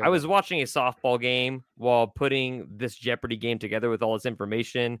 of 3. I was watching a softball game while putting this Jeopardy game together with all this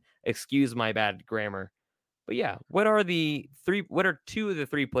information. Excuse my bad grammar. But yeah, what are 2 of the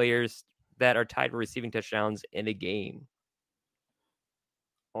 3 players that are tied for receiving touchdowns in a game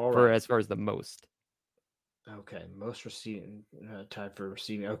All for right. as far as the most. Okay. Most receiving tied for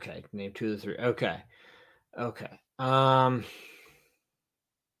receiving. Okay. Name 2 of the 3. Okay. Okay.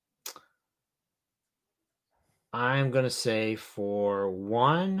 I'm gonna say for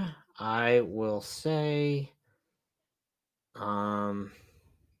 1, I will say I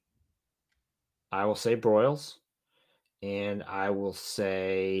will say Broyles, and I will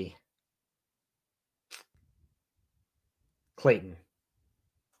say Clayton.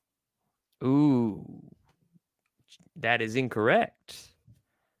 Ooh, that is incorrect.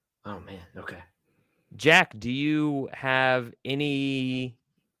 Oh man. Okay. Jack, do you have any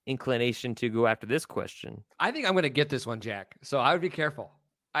inclination to go after this question? I think I'm going to get this one, Jack. So I would be careful.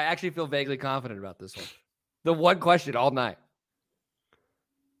 I actually feel vaguely confident about this one. The one question all night.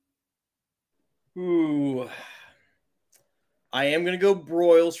 Ooh. I am going to go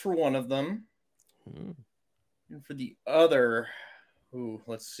Broyles for one of them. Hmm. And for the other,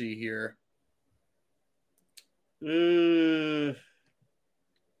 let's see here. Jermaine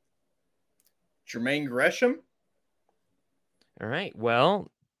Gresham? All right. Well,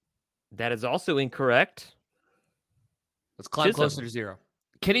 that is also incorrect. Let's climb Chisholm. closer to 0.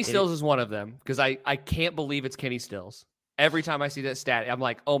 Kenny Stills is one of them because I can't believe it's Kenny Stills. Every time I see that stat, I'm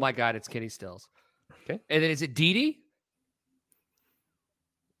like, oh my God, it's Kenny Stills. Okay. And then is it Dede?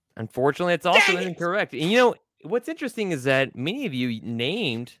 Unfortunately, it's also incorrect. And you know, what's interesting is that many of you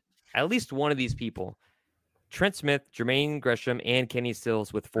named at least one of these people. Trent Smith, Jermaine Gresham, and Kenny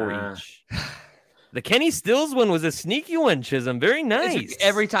Stills with 4 each. The Kenny Stills one was a sneaky one, Chisholm. Very nice.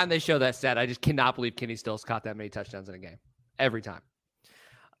 Every time they show that stat, I just cannot believe Kenny Stills caught that many touchdowns in a game. Every time.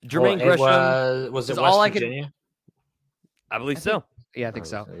 Jermaine Gresham. Was it all West I Virginia? I believe so. Yeah, I think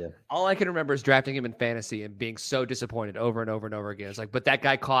so. Yeah. All I can remember is drafting him in fantasy and being so disappointed over and over and over again. It's like, but that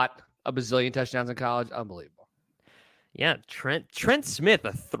guy caught a bazillion touchdowns in college. Unbelievable. Yeah, Trent Smith,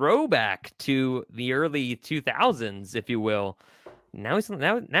 a throwback to the early 2000s, if you will. Now he's on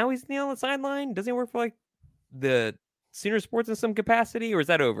the sideline. Doesn't he work for like the Sooner Sports in some capacity, or is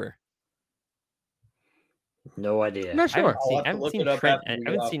that over? No idea. I'm not sure. I haven't seen Trent. I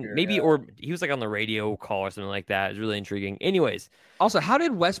haven't seen maybe, or he was like on the radio call or something like that. It's really intriguing. Anyways, Also, how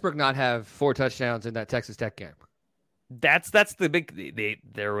did Westbrook not have 4 touchdowns in that Texas Tech game? that's the big.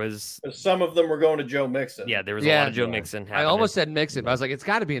 There was Some of them were going to Joe Mixon. Yeah, there was a lot of Joe Mixon happening. I almost said Mixon, but I was like, it's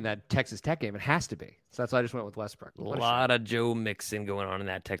got to be in that Texas Tech game. It has to be. So that's why I just went with Westbrook. A lot of Joe Mixon going on in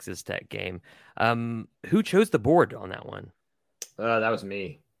that Texas Tech game. Who chose the board on that one? That was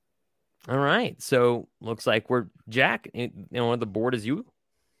me. All right, so looks like we're Jack. You know, the board is you.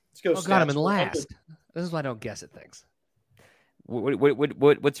 Let's go. Oh God, I'm in stats for last. This is why I don't guess at things.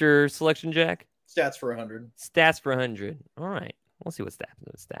 What's your selection, Jack? Stats for 100. Stats for 100. All right, we'll see what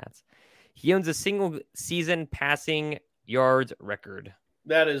stats. He owns a single season passing yards record.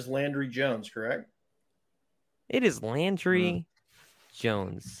 That is Landry Jones, correct? It is Landry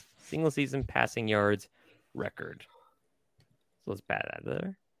Jones, single season passing yards record. So let's bat that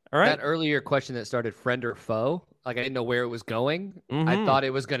there. All right. That earlier question that started friend or foe, like I didn't know where it was going. I thought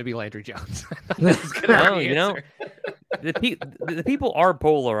it was going to be Landry Jones. No, you know, the people are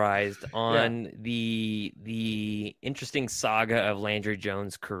polarized on the interesting saga of Landry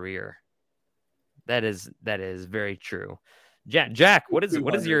Jones' career. That is very true. Jack, what is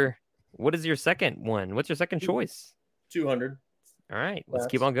your second one? What's your second choice? 200. All right, let's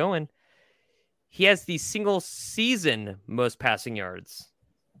keep on going. He has the single season most passing yards.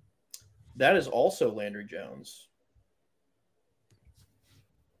 That is also Landry Jones.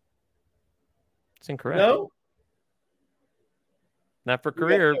 It's incorrect. No, not for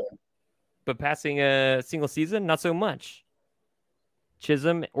career, but passing a single season, not so much.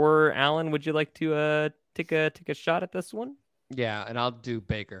 Chisholm or Allen, would you like to take a shot at this one? Yeah, and I'll do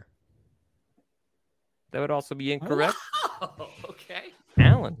Baker. That would also be incorrect. Oh, okay.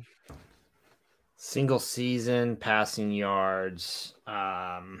 Allen. Single season passing yards.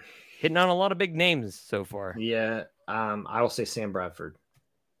 Hitting on a lot of big names so far. Yeah. I will say Sam Bradford.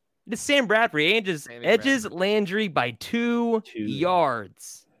 It is Sam Bradford. He edges Landry by 2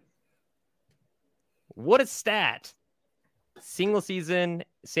 yards. What a stat. Single season,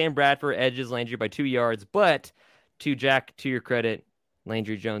 Sam Bradford edges Landry by 2 yards. But to Jack, to your credit,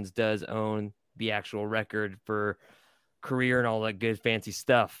 Landry Jones does own the actual record for career and all that good fancy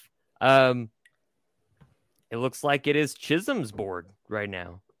stuff. It looks like it is Chisholm's board right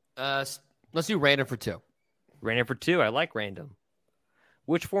now. Let's do random for 2. Random for 2. I like random.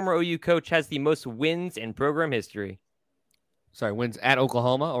 Which former OU coach has the most wins in program history? Sorry, wins at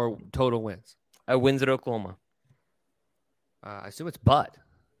Oklahoma or total wins? Wins at Oklahoma. I assume it's Bud.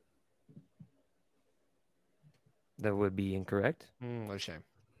 That would be incorrect. What a shame.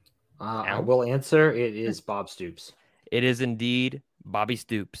 I will answer. It is Bob Stoops. It is indeed Bobby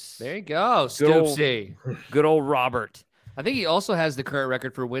Stoops. There you go, Good old- Stoopsy. Good old Robert. I think he also has the current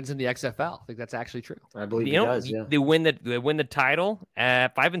record for wins in the XFL. I think that's actually true. I believe he does. Yeah. They win the title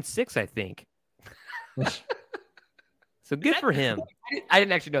at 5-6, I think. So good for him. I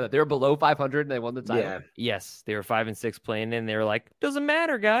didn't actually know that. They were below 500 and they won the title. Yeah. Yes, they were 5-6 playing, and they were like, doesn't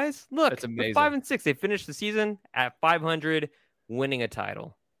matter, guys. Look, That's they're amazing. 5-6. They finished the season at 500, winning a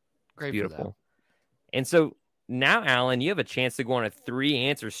title. Great Beautiful. And so now, Alan, you have a chance to go on a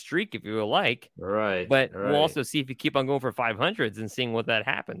 3-answer streak if you would like. Right. But right. we'll also see if you keep on going for 500s and seeing what that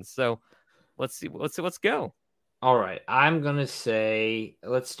happens. So let's see. Let's go. All right. I'm gonna say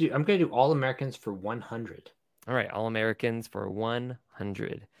I'm gonna do All Americans for 100. All right, All Americans for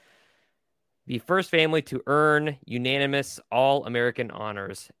 100. The first family to earn unanimous All American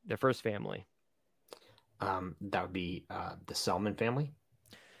honors. The first family. That would be the Selman family.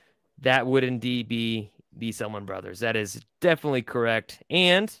 That would indeed be the Selman brothers. That is definitely correct.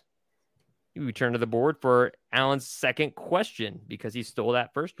 And you return to the board for Alan's second question because he stole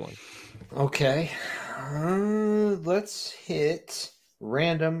that first one. Okay. Let's hit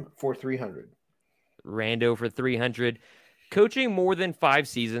random for 300. Rando for 300. Coaching more than 5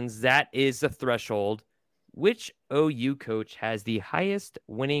 seasons, that is the threshold. Which OU coach has the highest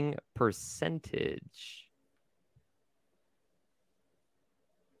winning percentage?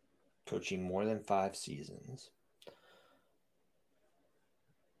 Coaching more than 5 seasons.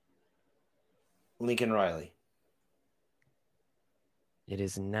 Lincoln Riley. It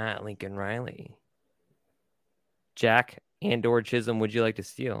is not Lincoln Riley. Jack and/or Chisholm, would you like to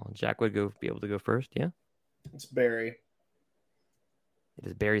steal? Jack would be able to go first, yeah? It's Barry. It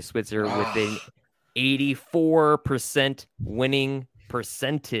is Barry Switzer with an 84% winning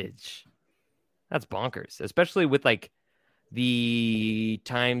percentage. That's bonkers, especially with like the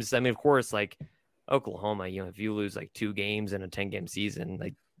times. I mean, of course, like Oklahoma, if you lose like 2 games in a 10-game season,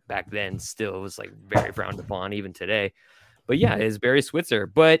 like back then, still it was like very frowned upon, even today. But yeah, it is Barry Switzer.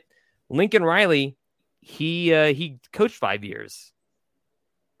 But Lincoln Riley, he coached 5 years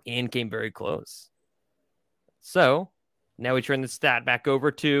and came very close. So now we turn the stat back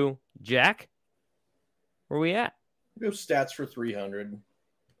over to Jack. Where are we at? Go stats for 300.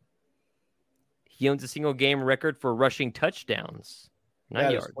 He owns a single game record for rushing touchdowns.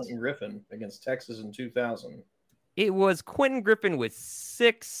 9 yards. Quentin Griffin against Texas in 2000. It was Quentin Griffin with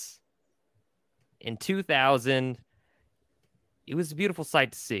 6 in 2000. It was a beautiful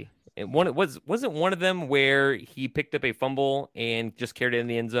sight to see. Wasn't one of them where he picked up a fumble and just carried it in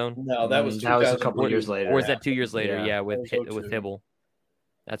the end zone? No, that was a couple years later. Or was that 2 years later? Yeah, with that was 02. Hibble.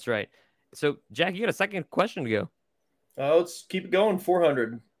 That's right. So, Jack, you got a second question to go. Let's keep it going.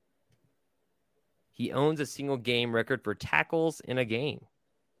 400. He owns a single game record for tackles in a game.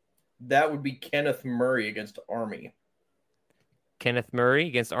 That would be Kenneth Murray against Army. Kenneth Murray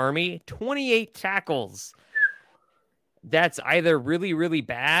against Army, 28 tackles. That's either really, really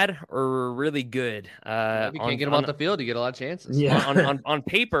bad or really good. If you can't get him off the field, you get a lot of chances. Yeah. on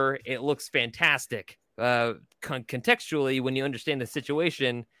paper, it looks fantastic. Contextually, when you understand the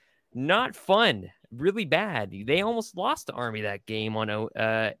situation, not fun. Really bad. They almost lost to Army that game on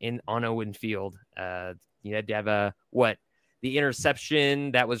Owen Field. You had to have the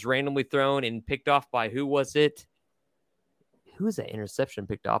interception that was randomly thrown and picked off by who was it? Who was that interception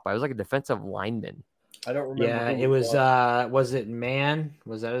picked off by? It was like a defensive lineman. I don't remember. Yeah, it was it Mann?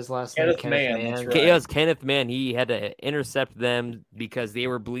 Was that his last name? Kenneth Mann. That's right. It was Kenneth Mann. He had to intercept them because they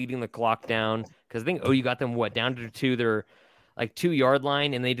were bleeding the clock down. Because I think OU got them down to their 2-yard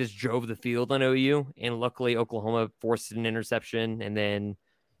line, and they just drove the field on OU. And luckily, Oklahoma forced an interception and then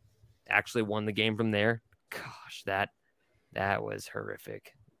actually won the game from there. Gosh, that was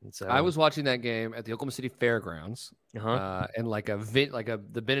horrific. And so I was watching that game at the Oklahoma City Fairgrounds, and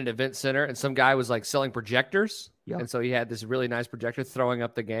the Bennett Event Center, and some guy was selling projectors, and so he had this really nice projector throwing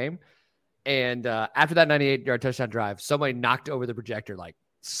up the game. And after that 98-yard touchdown drive, somebody knocked over the projector,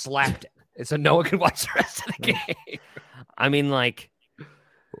 slapped it, and so no one could watch the rest of the game. I mean,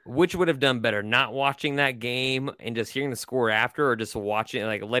 which would have done better, not watching that game and just hearing the score after, or just watching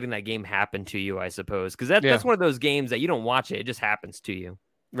letting that game happen to you? I suppose because that's one of those games that you don't watch it; it just happens to you.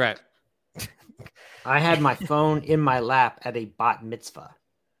 Right. I had my phone in my lap at a bat mitzvah.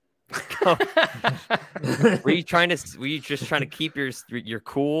 Were you just trying to keep your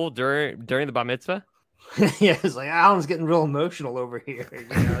cool during the bat mitzvah? Yeah, it's Alan's getting real emotional over here.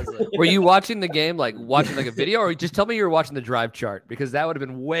 Were you watching the game, watching a video, or just tell me you were watching the drive chart? Because that would have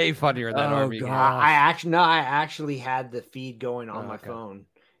been way funnier in that Army game. I actually had the feed going on my phone.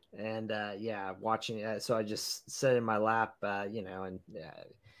 and watching it. So I just sat in my lap, and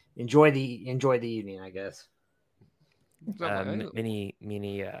enjoy the evening, I guess.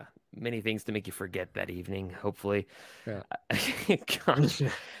 Many things to make you forget that evening. Hopefully, Yeah. Gosh.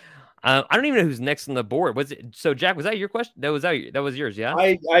 I don't even know who's next on the board. Was it so? Jack, was that your question? That was yours, yeah.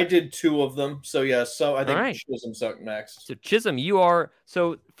 I did 2 of them, so yeah. So I think All right. Chisholm's up next. So Chisholm, you are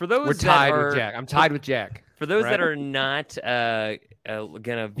so for those We're tied with Jack. I'm tied with Jack. For those that are not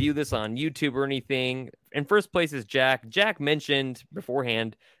gonna view this on YouTube or anything, in first place is Jack. Jack mentioned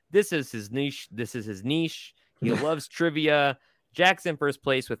beforehand this is his niche. He loves trivia. Jack's in first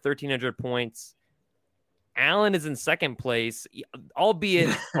place with 1,300 points. Alan is in second place,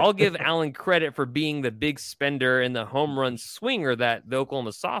 albeit I'll give Alan credit for being the big spender and the home run swinger that the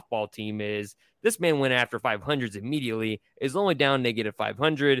Oklahoma softball team is. This man went after 500s immediately, is only down negative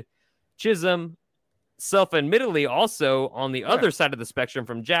 500. Chisholm, self-admittedly also on the other side of the spectrum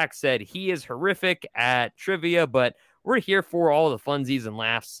from Jack, said he is horrific at trivia, but we're here for all the funsies and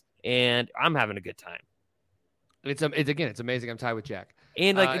laughs, and I'm having a good time. It's amazing. I'm tied with Jack.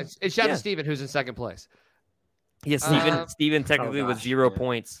 And it's shout out to Steven, who's in second place. Yes, Steven technically with 0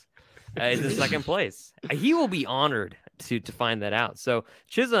 points is in second place. He will be honored to find that out. So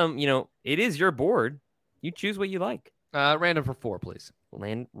Chisholm, it is your board. You choose what you like. Random for 4, please.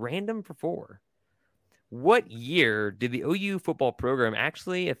 Random for 4. What year did the OU football program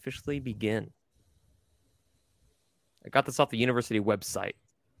actually officially begin? I got this off the university website.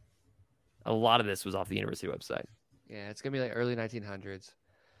 A lot of this was off the university website. Yeah, it's gonna be like early 1900s.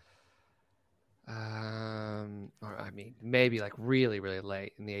 Or I mean, maybe like really, really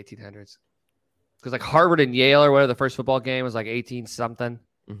late in the 1800s. Because like Harvard and Yale or whatever, the first football game was like 18 something.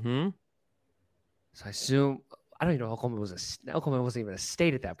 Mm-hmm. So I assume I don't even know Oklahoma wasn't even a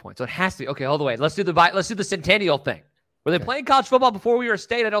state at that point. So it has to be okay. All the way. Let's do the centennial thing. Were they playing college football before we were a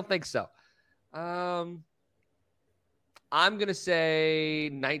state? I don't think so. I'm gonna say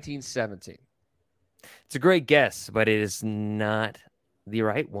 1917. It's a great guess, but it is not the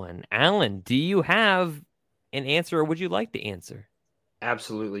right one. Alan, do you have an answer, or would you like to answer?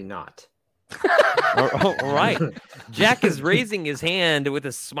 Absolutely not. All right. Jack is raising his hand with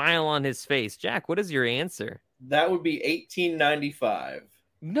a smile on his face. Jack, what is your answer? That would be 1895.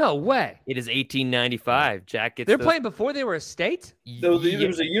 No way. It is 1895. Jack gets They're playing before they were a state? So there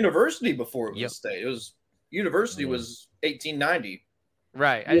was a university before it was Yep. a state. It was university was 1890.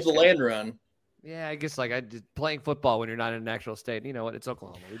 Right. It was a land run. Yeah, I guess like I did playing football when you're not in an actual state. You know what? It's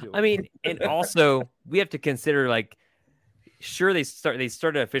Oklahoma. We do it. I mean, and also we have to consider sure they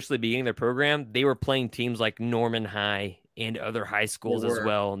started officially beginning their program. They were playing teams like Norman High and other high schools as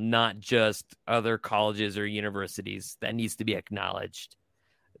well, not just other colleges or universities. That needs to be acknowledged.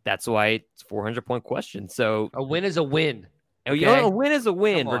 That's why it's a 400-point question. So a win is a win. Okay? A win is a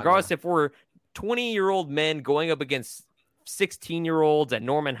win, regardless if we're 20-year-old men going up against 16-year-olds at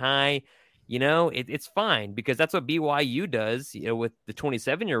Norman High. It's fine because that's what BYU does, with the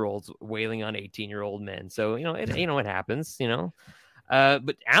 27-year-olds wailing on 18-year-old men. So, it happens,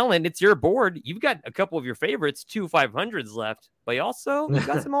 But Alan, it's your board. You've got a couple of your favorites, 2 500s left, but you also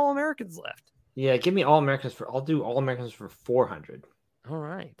got some All-Americans left. Yeah, give me All-Americans I'll do All-Americans for 400. All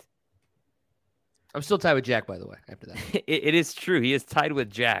right. I'm still tied with Jack, by the way, after that. It is true. He is tied with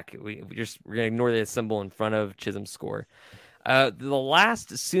Jack. We're going to ignore the symbol in front of Chisholm's score. The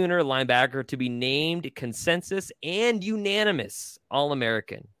last Sooner linebacker to be named consensus and unanimous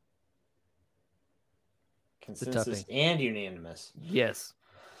All-American. Consensus and unanimous. Yes.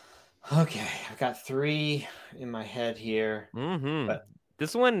 Okay, I've got 3 in my head here. Mm-hmm. But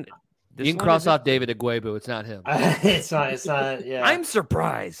this one... you can cross off David Agwebu. It's not him. It's not. Yeah. I'm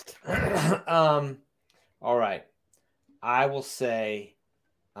surprised. All right. I will say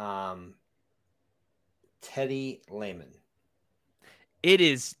Teddy Lehman. It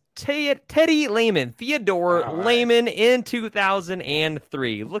is Teddy Lehman, Theodore Lehman in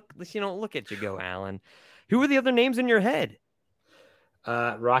 2003. Look at you go, Alan. Who were the other names in your head?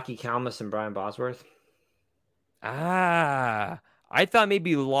 Rocky Kalmus and Brian Bosworth. I thought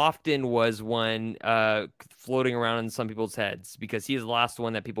maybe Lofton was one floating around in some people's heads because he is the last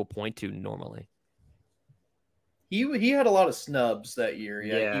one that people point to normally. He had a lot of snubs that year.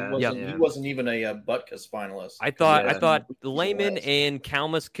 He wasn't even a Butkus finalist. I thought Lehman and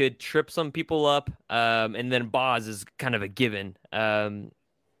Kalmus could trip some people up, and then Boz is kind of a given. Teddy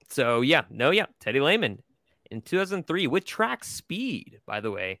Lehman in 2003 with track speed, by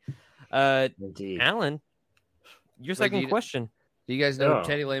the way. Indeed. Alan, your second question. Do you guys know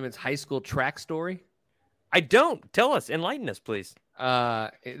Teddy Lehman's high school track story? I don't. Tell us. Enlighten us, please.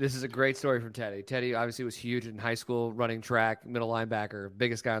 This is a great story from Teddy. Teddy obviously was huge in high school, running track, middle linebacker,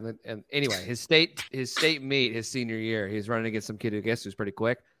 biggest guy and anyway, his state meet his senior year, he was running against some kid who I guess was pretty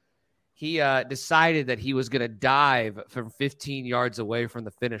quick. He decided that he was going to dive from 15 yards away from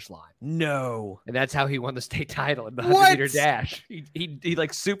the finish line. No. And that's how he won the state title in the 100-meter dash. He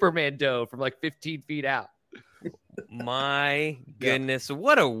like Superman dove from like 15 feet out. My goodness,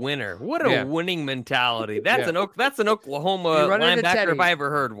 what a winner. What a winning mentality. That's an Oklahoma linebacker if I ever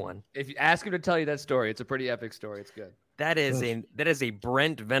heard one. If you ask him to tell you that story, it's a pretty epic story. It's good. That is a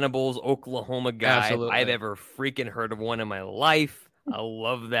Brent Venables Oklahoma guy Absolutely. I've ever freaking heard of one in my life. I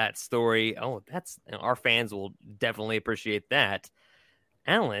love that story. Oh, our fans will definitely appreciate that.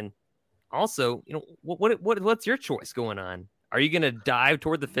 Alan, also, what's your choice going on? Are you going to dive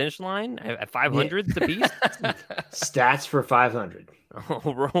toward the finish line at 500 to piece? Stats for 500.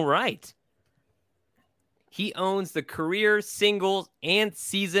 All right. He owns the career singles and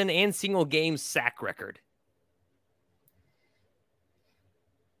season and single game sack record.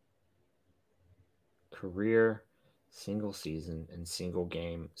 Career, single season, and single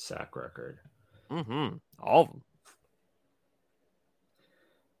game sack record. Mm-hmm. All of them.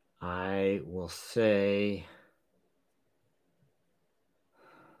 I will say...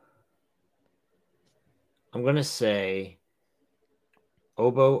 I'm going to say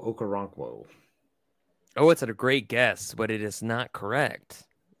Obo Okoronkwo. Oh, it's a great guess, but it is not correct.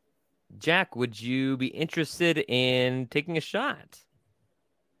 Jack, would you be interested in taking a shot?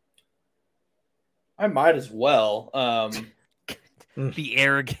 I might as well. The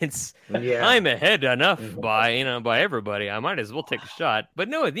arrogance. Yeah. I'm ahead enough by everybody. I might as well take a shot. But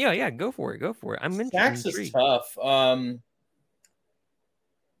no, yeah, go for it. Go for it. I'm Sacks intrigued. is tough.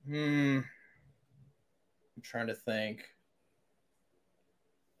 I'm trying to think.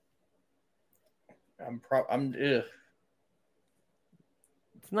 It's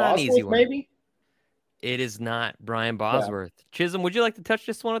not an easy one. Maybe? It is not Brian Bosworth. Yeah. Chisholm, would you like to touch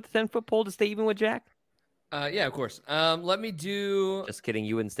this one at the 10-foot pole to stay even with Jack? Yeah, of course. Let me do. Just kidding.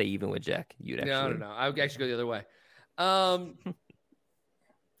 You wouldn't stay even with Jack. No. I would actually go the other way. I'm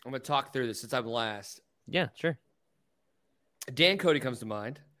going to talk through this since I'm last. Yeah, sure. Dan Cody comes to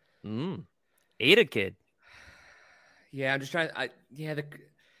mind. Ada kid. Yeah, I'm just trying.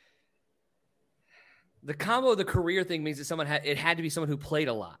 The combo of the career thing means that it had to be someone who played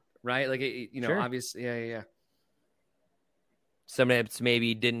a lot, right? Like, sure. Obviously, yeah. Somebody that's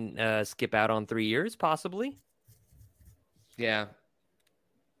maybe didn't skip out on 3 years, possibly. Yeah.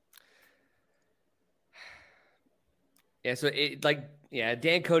 Yeah, so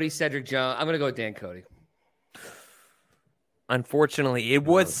Dan Cody, Cedric Jones. I'm going to go with Dan Cody. Unfortunately, it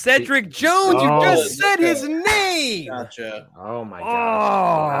was Cedric Jones. You just said his name. Gotcha. Oh, my God.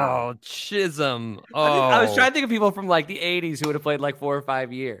 Wow. Chisholm. I was trying to think of people from like the 80s who would have played like 4 or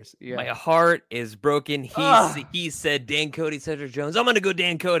 5 years. Yeah. My heart is broken. He said Dan Cody, Cedric Jones. I'm going to go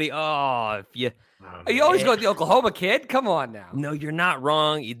Dan Cody. You always go with the Oklahoma kid? Come on now. No, you're not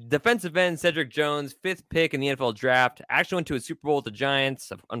wrong. Defensive end Cedric Jones, 5th pick in the NFL draft. Actually went to a Super Bowl with the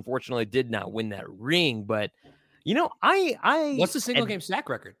Giants. Unfortunately, did not win that ring, but what's the single game sack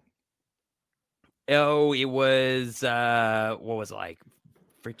record? Oh, it was what was it, like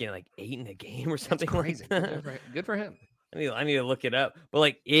freaking like 8 in a game or something crazy. Good for him. I need to look it up. But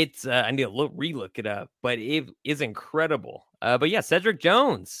like it's I need to re-look it up. But it is incredible. But yeah, Cedric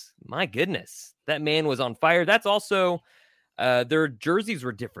Jones. My goodness. That man was on fire. That's also their jerseys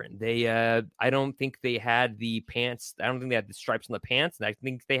were different. They I don't think they had the pants. I don't think they had the stripes on the pants, and I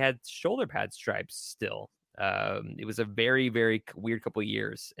think they had shoulder pad stripes still. It was a very, very weird couple of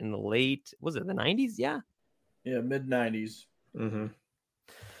years in the late, was it the 90s? Yeah, mid 90s. Mm-hmm.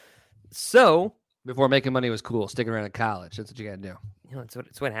 So before making money was cool, sticking around in college. That's what you got to do.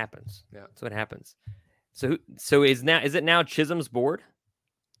 It's what happens. Yeah, it's what happens. So is it now Chisholm's board?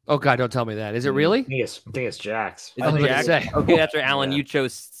 Oh God, don't tell me that. Is it really? I think it's Jack's. Is it Jack? Okay, that's right, Alan. Yeah. You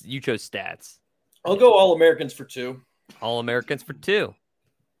chose stats. I'll go All-Americans for 2. All-Americans for 2.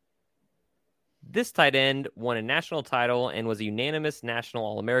 This tight end won a national title and was a unanimous national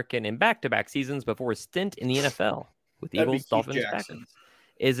All-American in back-to-back seasons before a stint in the NFL with Eagles, Dolphins, Packers.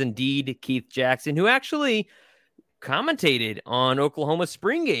 Is indeed Keith Jackson, who actually commentated on Oklahoma's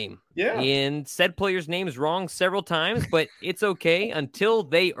spring game. Yeah. And said players' names wrong several times, but it's okay until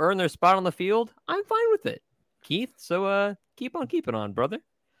they earn their spot on the field. I'm fine with it, Keith. So keep on keeping on, brother.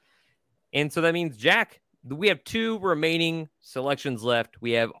 And so that means, Jack, we have 2 remaining selections left.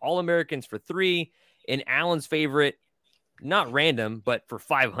 We have All-Americans for 3, and Alan's favorite, not random, but for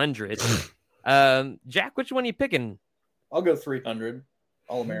 500. Jack, which one are you picking? I'll go 300.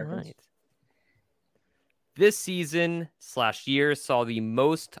 All-Americans. Right. This season / year saw the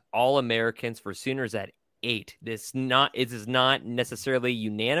most All-Americans for Sooners at 8. It is not necessarily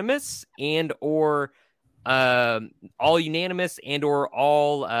unanimous and or all unanimous and or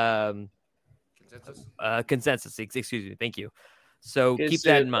all consensus. Excuse me. Thank you. So keep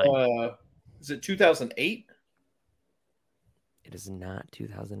that in mind. Is it 2008? It is not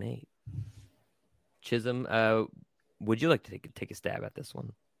 2008. Chisholm, would you like to take a stab at this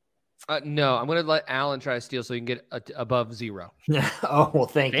one? No, I'm going to let Alan try to steal so you can get above 0. Oh, well,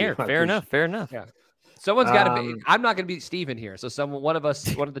 thank you. Fair enough. Yeah. Someone's got to be. I'm not going to beat Steven here. So one of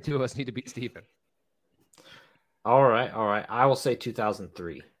the two of us need to beat Steven. All right. I will say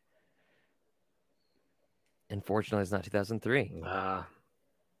 2003. Unfortunately, it's not 2003.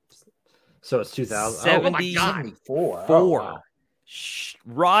 So it's 2000. 74. Oh, wow.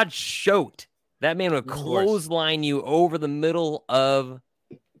 Rod Schote. That man would clothesline you over the middle of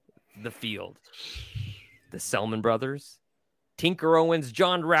the field. The Selman brothers, Tinker Owens,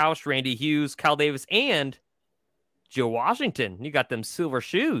 John Roush, Randy Hughes, Kyle Davis, and Joe Washington. You got them silver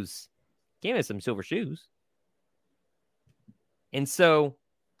shoes. Gave me some silver shoes. And so,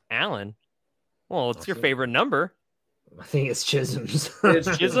 Alan, well, it's your favorite number. I think it's Chisholm's.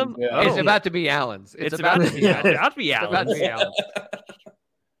 It's Chisholm? Yeah. It's about to be Alan's. It's about to be Alan's.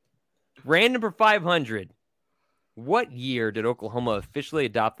 Random for 500. What year did Oklahoma officially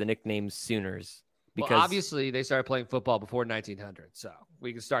adopt the nickname Sooners? Because obviously they started playing football before 1900, so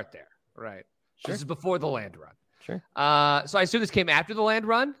we can start there, right? Sure. This is before the land run. Sure. So I assume this came after the land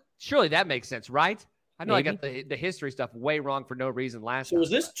run? Surely that makes sense, right? I know. Maybe. I got the history stuff way wrong for no reason last time. So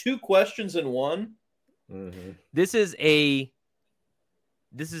was this 2 questions in one? Mm-hmm. This is a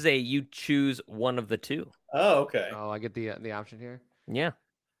you choose one of the two. Oh, okay. Oh, I get the option here. Yeah.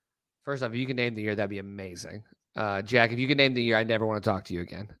 First off, if you can name the year, that'd be amazing. Jack, if you can name the year, I never want to talk to you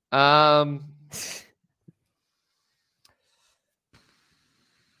again. I'm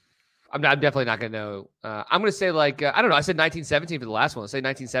definitely not going to know. I'm going to say I don't know. I said 1917 for the last one. Let's say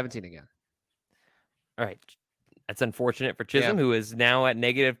 1917 again. All right. That's unfortunate for Chisholm, who is now at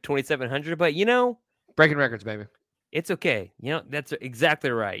negative 2,700. But, breaking records, baby. It's okay. That's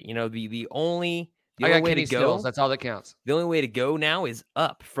exactly right. The only way to go. Stills. That's all that counts. The only way to go now is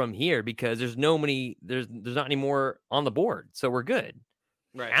up from here because there's not any more on the board. So we're good.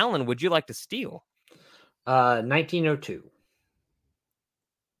 Right. Alan, would you like to steal? 1902.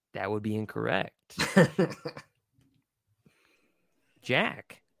 That would be incorrect.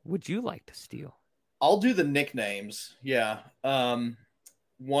 Jack, would you like to steal? I'll do the nicknames. Yeah.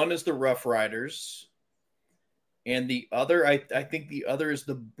 One is the Rough Riders. And the other, I think the other is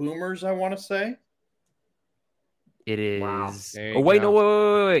the Boomers, I want to say. It is. Wow. Oh, wait, no,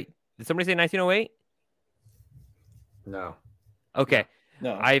 wait. Did somebody say 1908? No. No. Okay.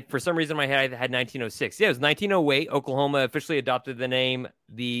 For some reason in my head, I had 1906. Yeah, it was 1908. Oklahoma officially adopted the name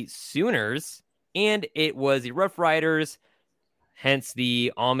the Sooners, and it was the Rough Riders, hence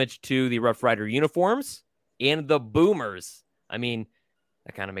the homage to the Rough Rider uniforms, and the Boomers. I mean,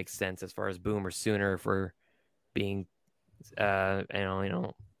 that kind of makes sense as far as Boomer Sooner for being,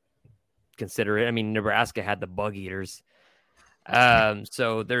 consider it. I mean, Nebraska had the Bug Eaters.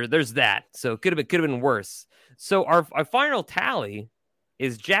 So there's that. So it could have been worse. So our final tally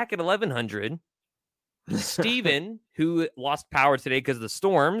is Jack at 1,100. Steven, who lost power today because of the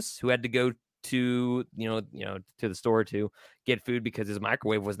storms, who had to go to to the store to get food because his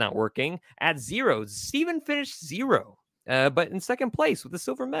microwave was not working, at 0. Steven finished 0, but in second place with the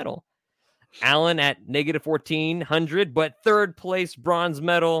silver medal. Alan at negative 1,400, but third place bronze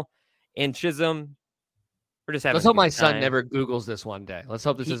medal. And Chisholm, we're just having. Let's hope my son never Googles this one day. Let's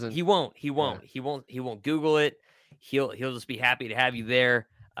hope this isn't. He won't. He won't Google it. He'll just be happy to have you there.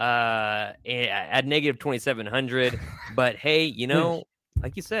 At negative 2,700. But hey,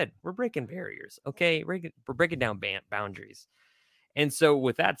 like you said, we're breaking barriers. Okay, we're breaking down boundaries. And so,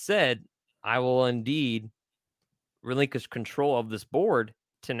 with that said, I will indeed relinquish control of this board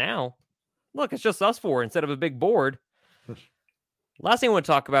to now. Look, it's just us four instead of a big board. Last thing I want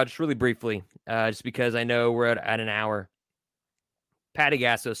to talk about, just really briefly, just because I know we're at an hour. Patty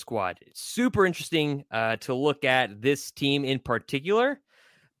Gasso squad. It's super interesting to look at this team in particular,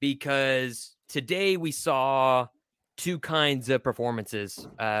 because today we saw two kinds of performances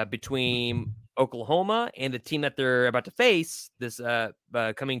between Oklahoma and the team that they're about to face this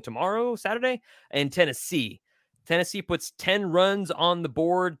coming tomorrow, Saturday, and Tennessee. Tennessee puts 10 runs on the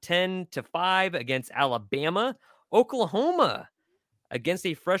board, 10-5 against Alabama. Oklahoma against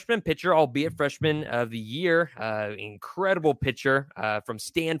a freshman pitcher, albeit freshman of the year, incredible pitcher from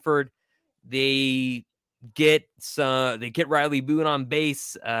Stanford. They get Riley Boone on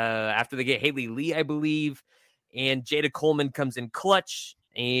base after they get Haley Lee, I believe, and Jada Coleman comes in clutch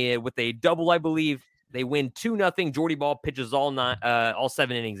and with a double, I believe. They win 2-0. Jordy Ball pitches all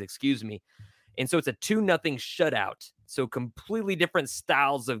 7 innings, excuse me. And so it's a 2-0 shutout. So completely different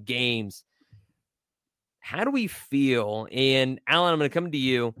styles of games. How do we feel? And Alan, I'm going to come to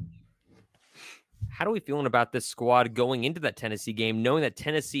you. How are we feeling about this squad going into that Tennessee game, knowing that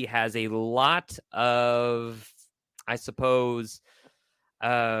Tennessee has a lot of, I suppose,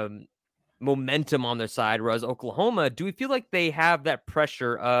 momentum on their side, whereas Oklahoma, do we feel like they have that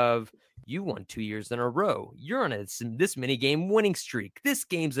pressure of, you won 2 years in a row, you're on this many game winning streak, this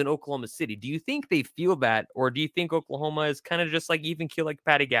game's in Oklahoma City? Do you think they feel that, or do you think Oklahoma is kind of just like even keel like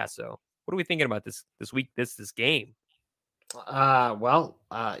Patty Gasso? What are we thinking about this week, this game? I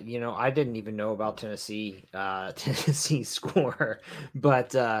didn't even know about Tennessee score,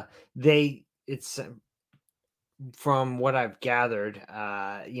 but it's from what I've gathered,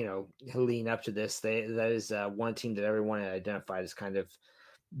 leading up to this, that is one team that everyone had identified as kind of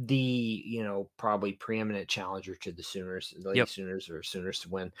the, probably preeminent challenger to the Sooners, the Lady Sooners or Sooners to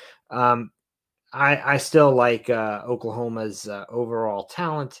win. I still like Oklahoma's overall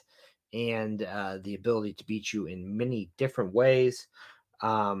talent and the ability to beat you in many different ways.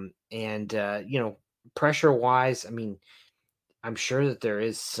 Pressure wise, I mean, I'm sure that there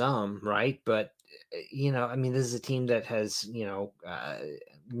is some, right? But this is a team that has,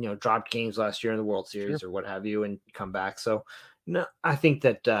 dropped games last year in the World Series or what have you, and come back. So, no, I think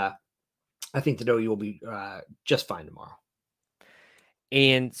that OU will be just fine tomorrow.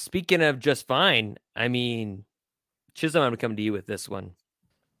 And speaking of just fine, I mean, Chisholm, I'm going to come to you with this one.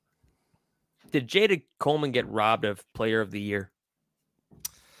 Did Jada Coleman get robbed of Player of the Year?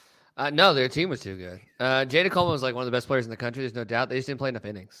 No, their team was too good. Jada Coleman was like one of the best players in the country. There's no doubt. They just didn't play enough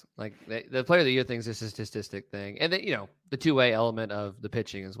innings. Like the Player of the Year thing is just a statistic thing, and then the two-way element of the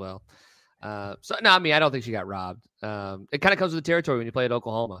pitching as well. I don't think she got robbed. It kind of comes with the territory when you play at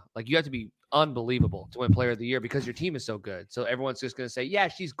Oklahoma. Like, you have to be unbelievable to win Player of the Year because your team is so good. So everyone's just going to say, yeah,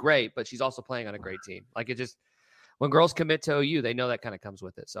 she's great, but she's also playing on a great team. Like, it just, when girls commit to OU, they know that kind of comes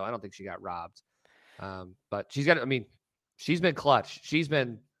with it. So I don't think she got robbed. But she's been clutch. She's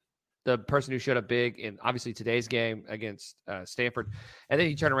been the person who showed up big in obviously today's game against Stanford. And then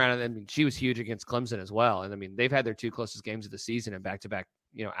you turn around and she was huge against Clemson as well. And they've had their 2 closest games of the season in back-to-back,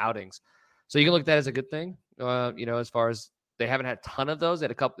 outings. So you can look at that as a good thing, as far as they haven't had a ton of those. They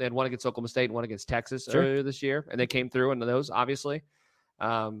had one against Oklahoma State and one against Texas earlier this year, and they came through into those, obviously.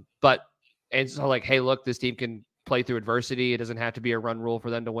 Hey, look, this team can play through adversity. It doesn't have to be a run rule for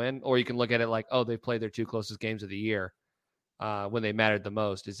them to win. Or you can look at it like, oh, they've played their 2 closest games of the year when they mattered the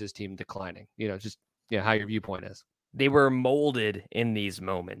most. Is this team declining? How your viewpoint is. They were molded in these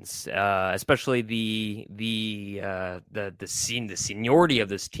moments, especially the seniority of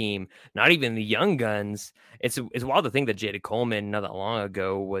this team. Not even the young guns. It's wild to think that Jada Coleman not that long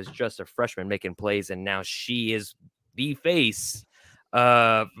ago was just a freshman making plays, and now she is the face. She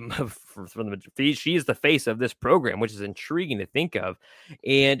is the face of this program, which is intriguing to think of.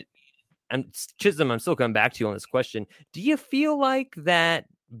 And Chisholm, I'm still coming back to you on this question. Do you feel like that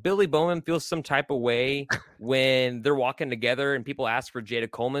Billy Bowman feels some type of way when they're walking together and people ask for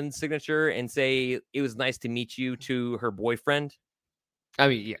Jada Coleman's signature and say, it was nice to meet you, to her boyfriend? I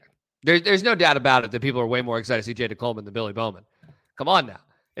mean, yeah, there's no doubt about it that people are way more excited to see Jada Coleman than Billy Bowman. Come on now.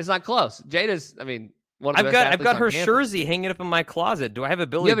 It's not close. Jada's, one of the best I've got her campus. jersey hanging up in my closet. Do I have a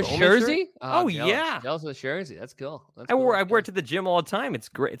Billy Bowman? You have a jersey? Oh, jealous. yeah. Jealous of the jersey. That's cool. I wear it to the gym all the time. It's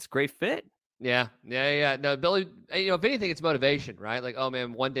great. It's a great fit. Yeah. No, Billy, if anything, it's motivation, right? Like, oh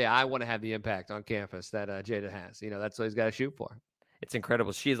man, one day I want to have the impact on campus that Jada has. That's what he's got to shoot for. It's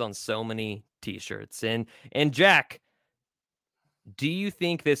incredible. She is on so many t-shirts. And Jack, do you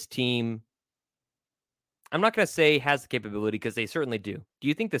think this team, I'm not going to say has the capability, because they certainly do. Do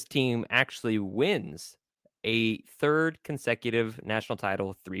you think this team actually wins a 3rd consecutive national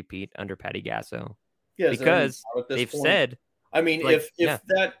title three-peat under Patty Gasso? Yes, because they've said, if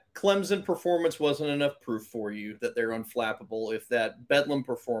that Clemson performance wasn't enough proof for you that they're unflappable, if that Bedlam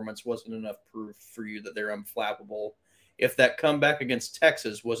performance wasn't enough proof for you that they're unflappable, if that comeback against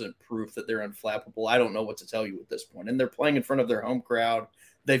Texas wasn't proof that they're unflappable, I don't know what to tell you at this point. And they're playing in front of their home crowd.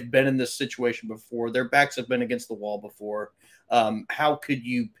 They've been in this situation before. Their backs have been against the wall before. How could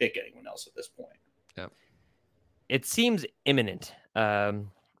you pick anyone else at this point? Yeah. It seems imminent. That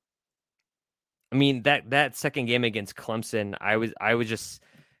second game against Clemson, I was just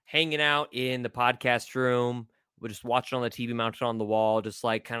hanging out in the podcast room, just watching on the TV mounted on the wall, just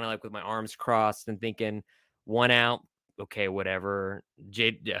like kind of like with my arms crossed and thinking, one out, okay, whatever.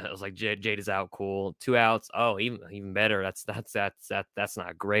 I was like, Jade is out, cool. 2 outs, oh, even better. That's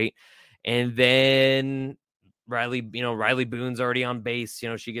not great. And then Riley Boone's already on base.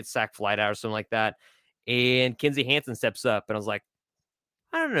 She gets sacked flight out or something like that. And Kinsey Hansen steps up, and I was like,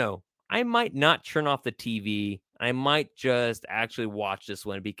 I don't know. I might not turn off the TV. I might just actually watch this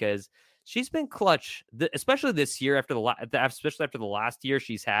one because she's been clutch, especially this year especially after the last year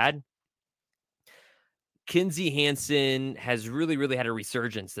she's had. Kinsey Hansen has really, really had a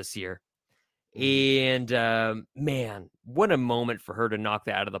resurgence this year. And man, what a moment for her to knock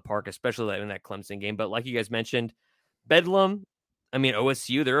that out of the park, especially in that Clemson game. But like you guys mentioned, Bedlam,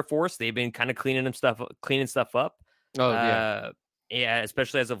 OSU, they're a force. They've been kind of cleaning stuff up. Oh, yeah. Yeah,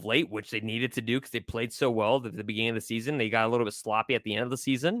 especially as of late, which they needed to do because they played so well at the beginning of the season. They got a little bit sloppy at the end of the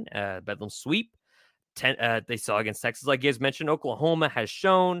season. Bedlam sweep. They saw against Texas, like you guys mentioned. Oklahoma has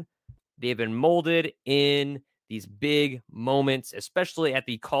shown they've been molded in these big moments, especially at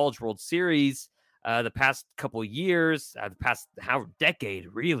the College World Series the past couple years, the past decade,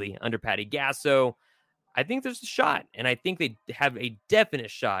 really, under Patty Gasso. I think there's a shot, and I think they have a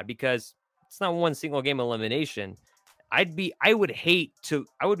definite shot because it's not one single game elimination. I would hate to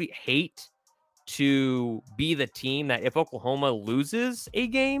be the team that if Oklahoma loses a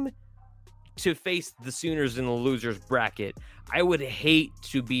game to face the Sooners in the losers bracket. I would hate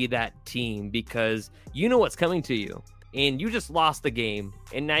to be that team because you know what's coming to you and you just lost the game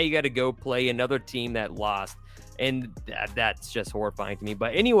and now you got to go play another team that lost. And that's just horrifying to me.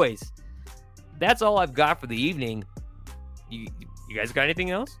 But anyways, that's all I've got for the evening. You guys got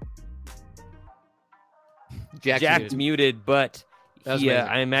anything else? Jack's muted, but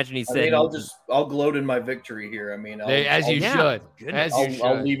I imagine he said. I'll gloat in my victory here. As you should.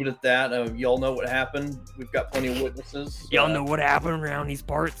 I'll leave it at that. Y'all know what happened. We've got plenty of witnesses. Y'all know what happened around these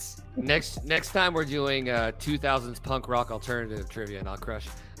parts. Next time we're doing 2000s punk rock alternative trivia, and I'll crush.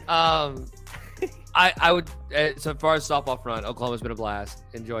 I would. So far as softball front, Oklahoma's been a blast.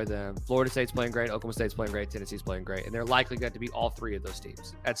 Enjoy them. Florida State's playing great. Oklahoma State's playing great. Tennessee's playing great, and they're likely going to beat all three of those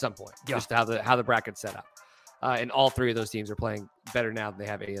teams at some point. Yeah. Just how the bracket's set up. And all three of those teams are playing better now than they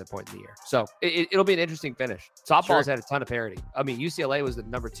have at any other point in the year. So it'll be an interesting finish. Softball's had a ton of parity. UCLA was the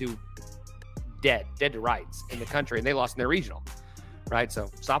number 2 dead to rights in the country, and they lost in their regional, right? So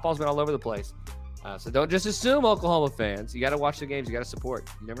softball's been all over the place. So don't just assume, Oklahoma fans. You got to watch the games. You got to support.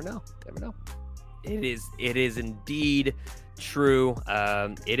 You never know. It is indeed true.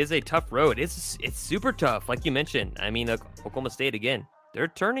 It is a tough road. It's super tough, like you mentioned. Oklahoma State again. They're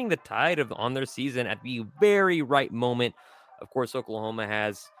turning the tide on their season at the very right moment. Of course, Oklahoma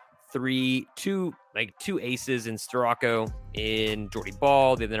has two aces in Storako, in Jordy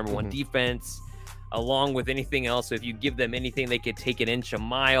Ball. They're the number one defense, along with anything else. So if you give them anything, they could take an inch a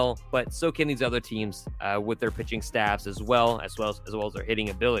mile. But so can these other teams with their pitching staffs as well as their hitting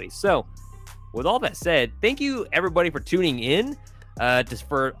ability. So with all that said, thank you everybody for tuning in. Just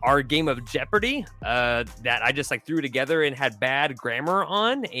for our game of Jeopardy that I just threw together and had bad grammar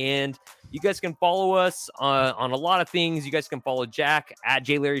on. And you guys can follow us on a lot of things. You guys can follow Jack at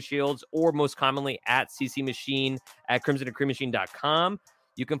JLarryShields, or most commonly at CC Machine at crimsonandcreammachine.com.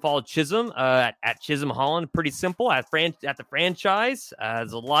 You can follow Chisholm at Chisholm Holland. Pretty simple at the franchise.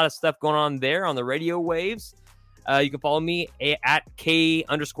 There's a lot of stuff going on there on the radio waves. You can follow me at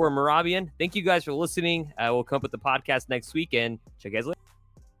K_Moravian. Thank you guys for listening. We'll come up with the podcast next week and check you guys later.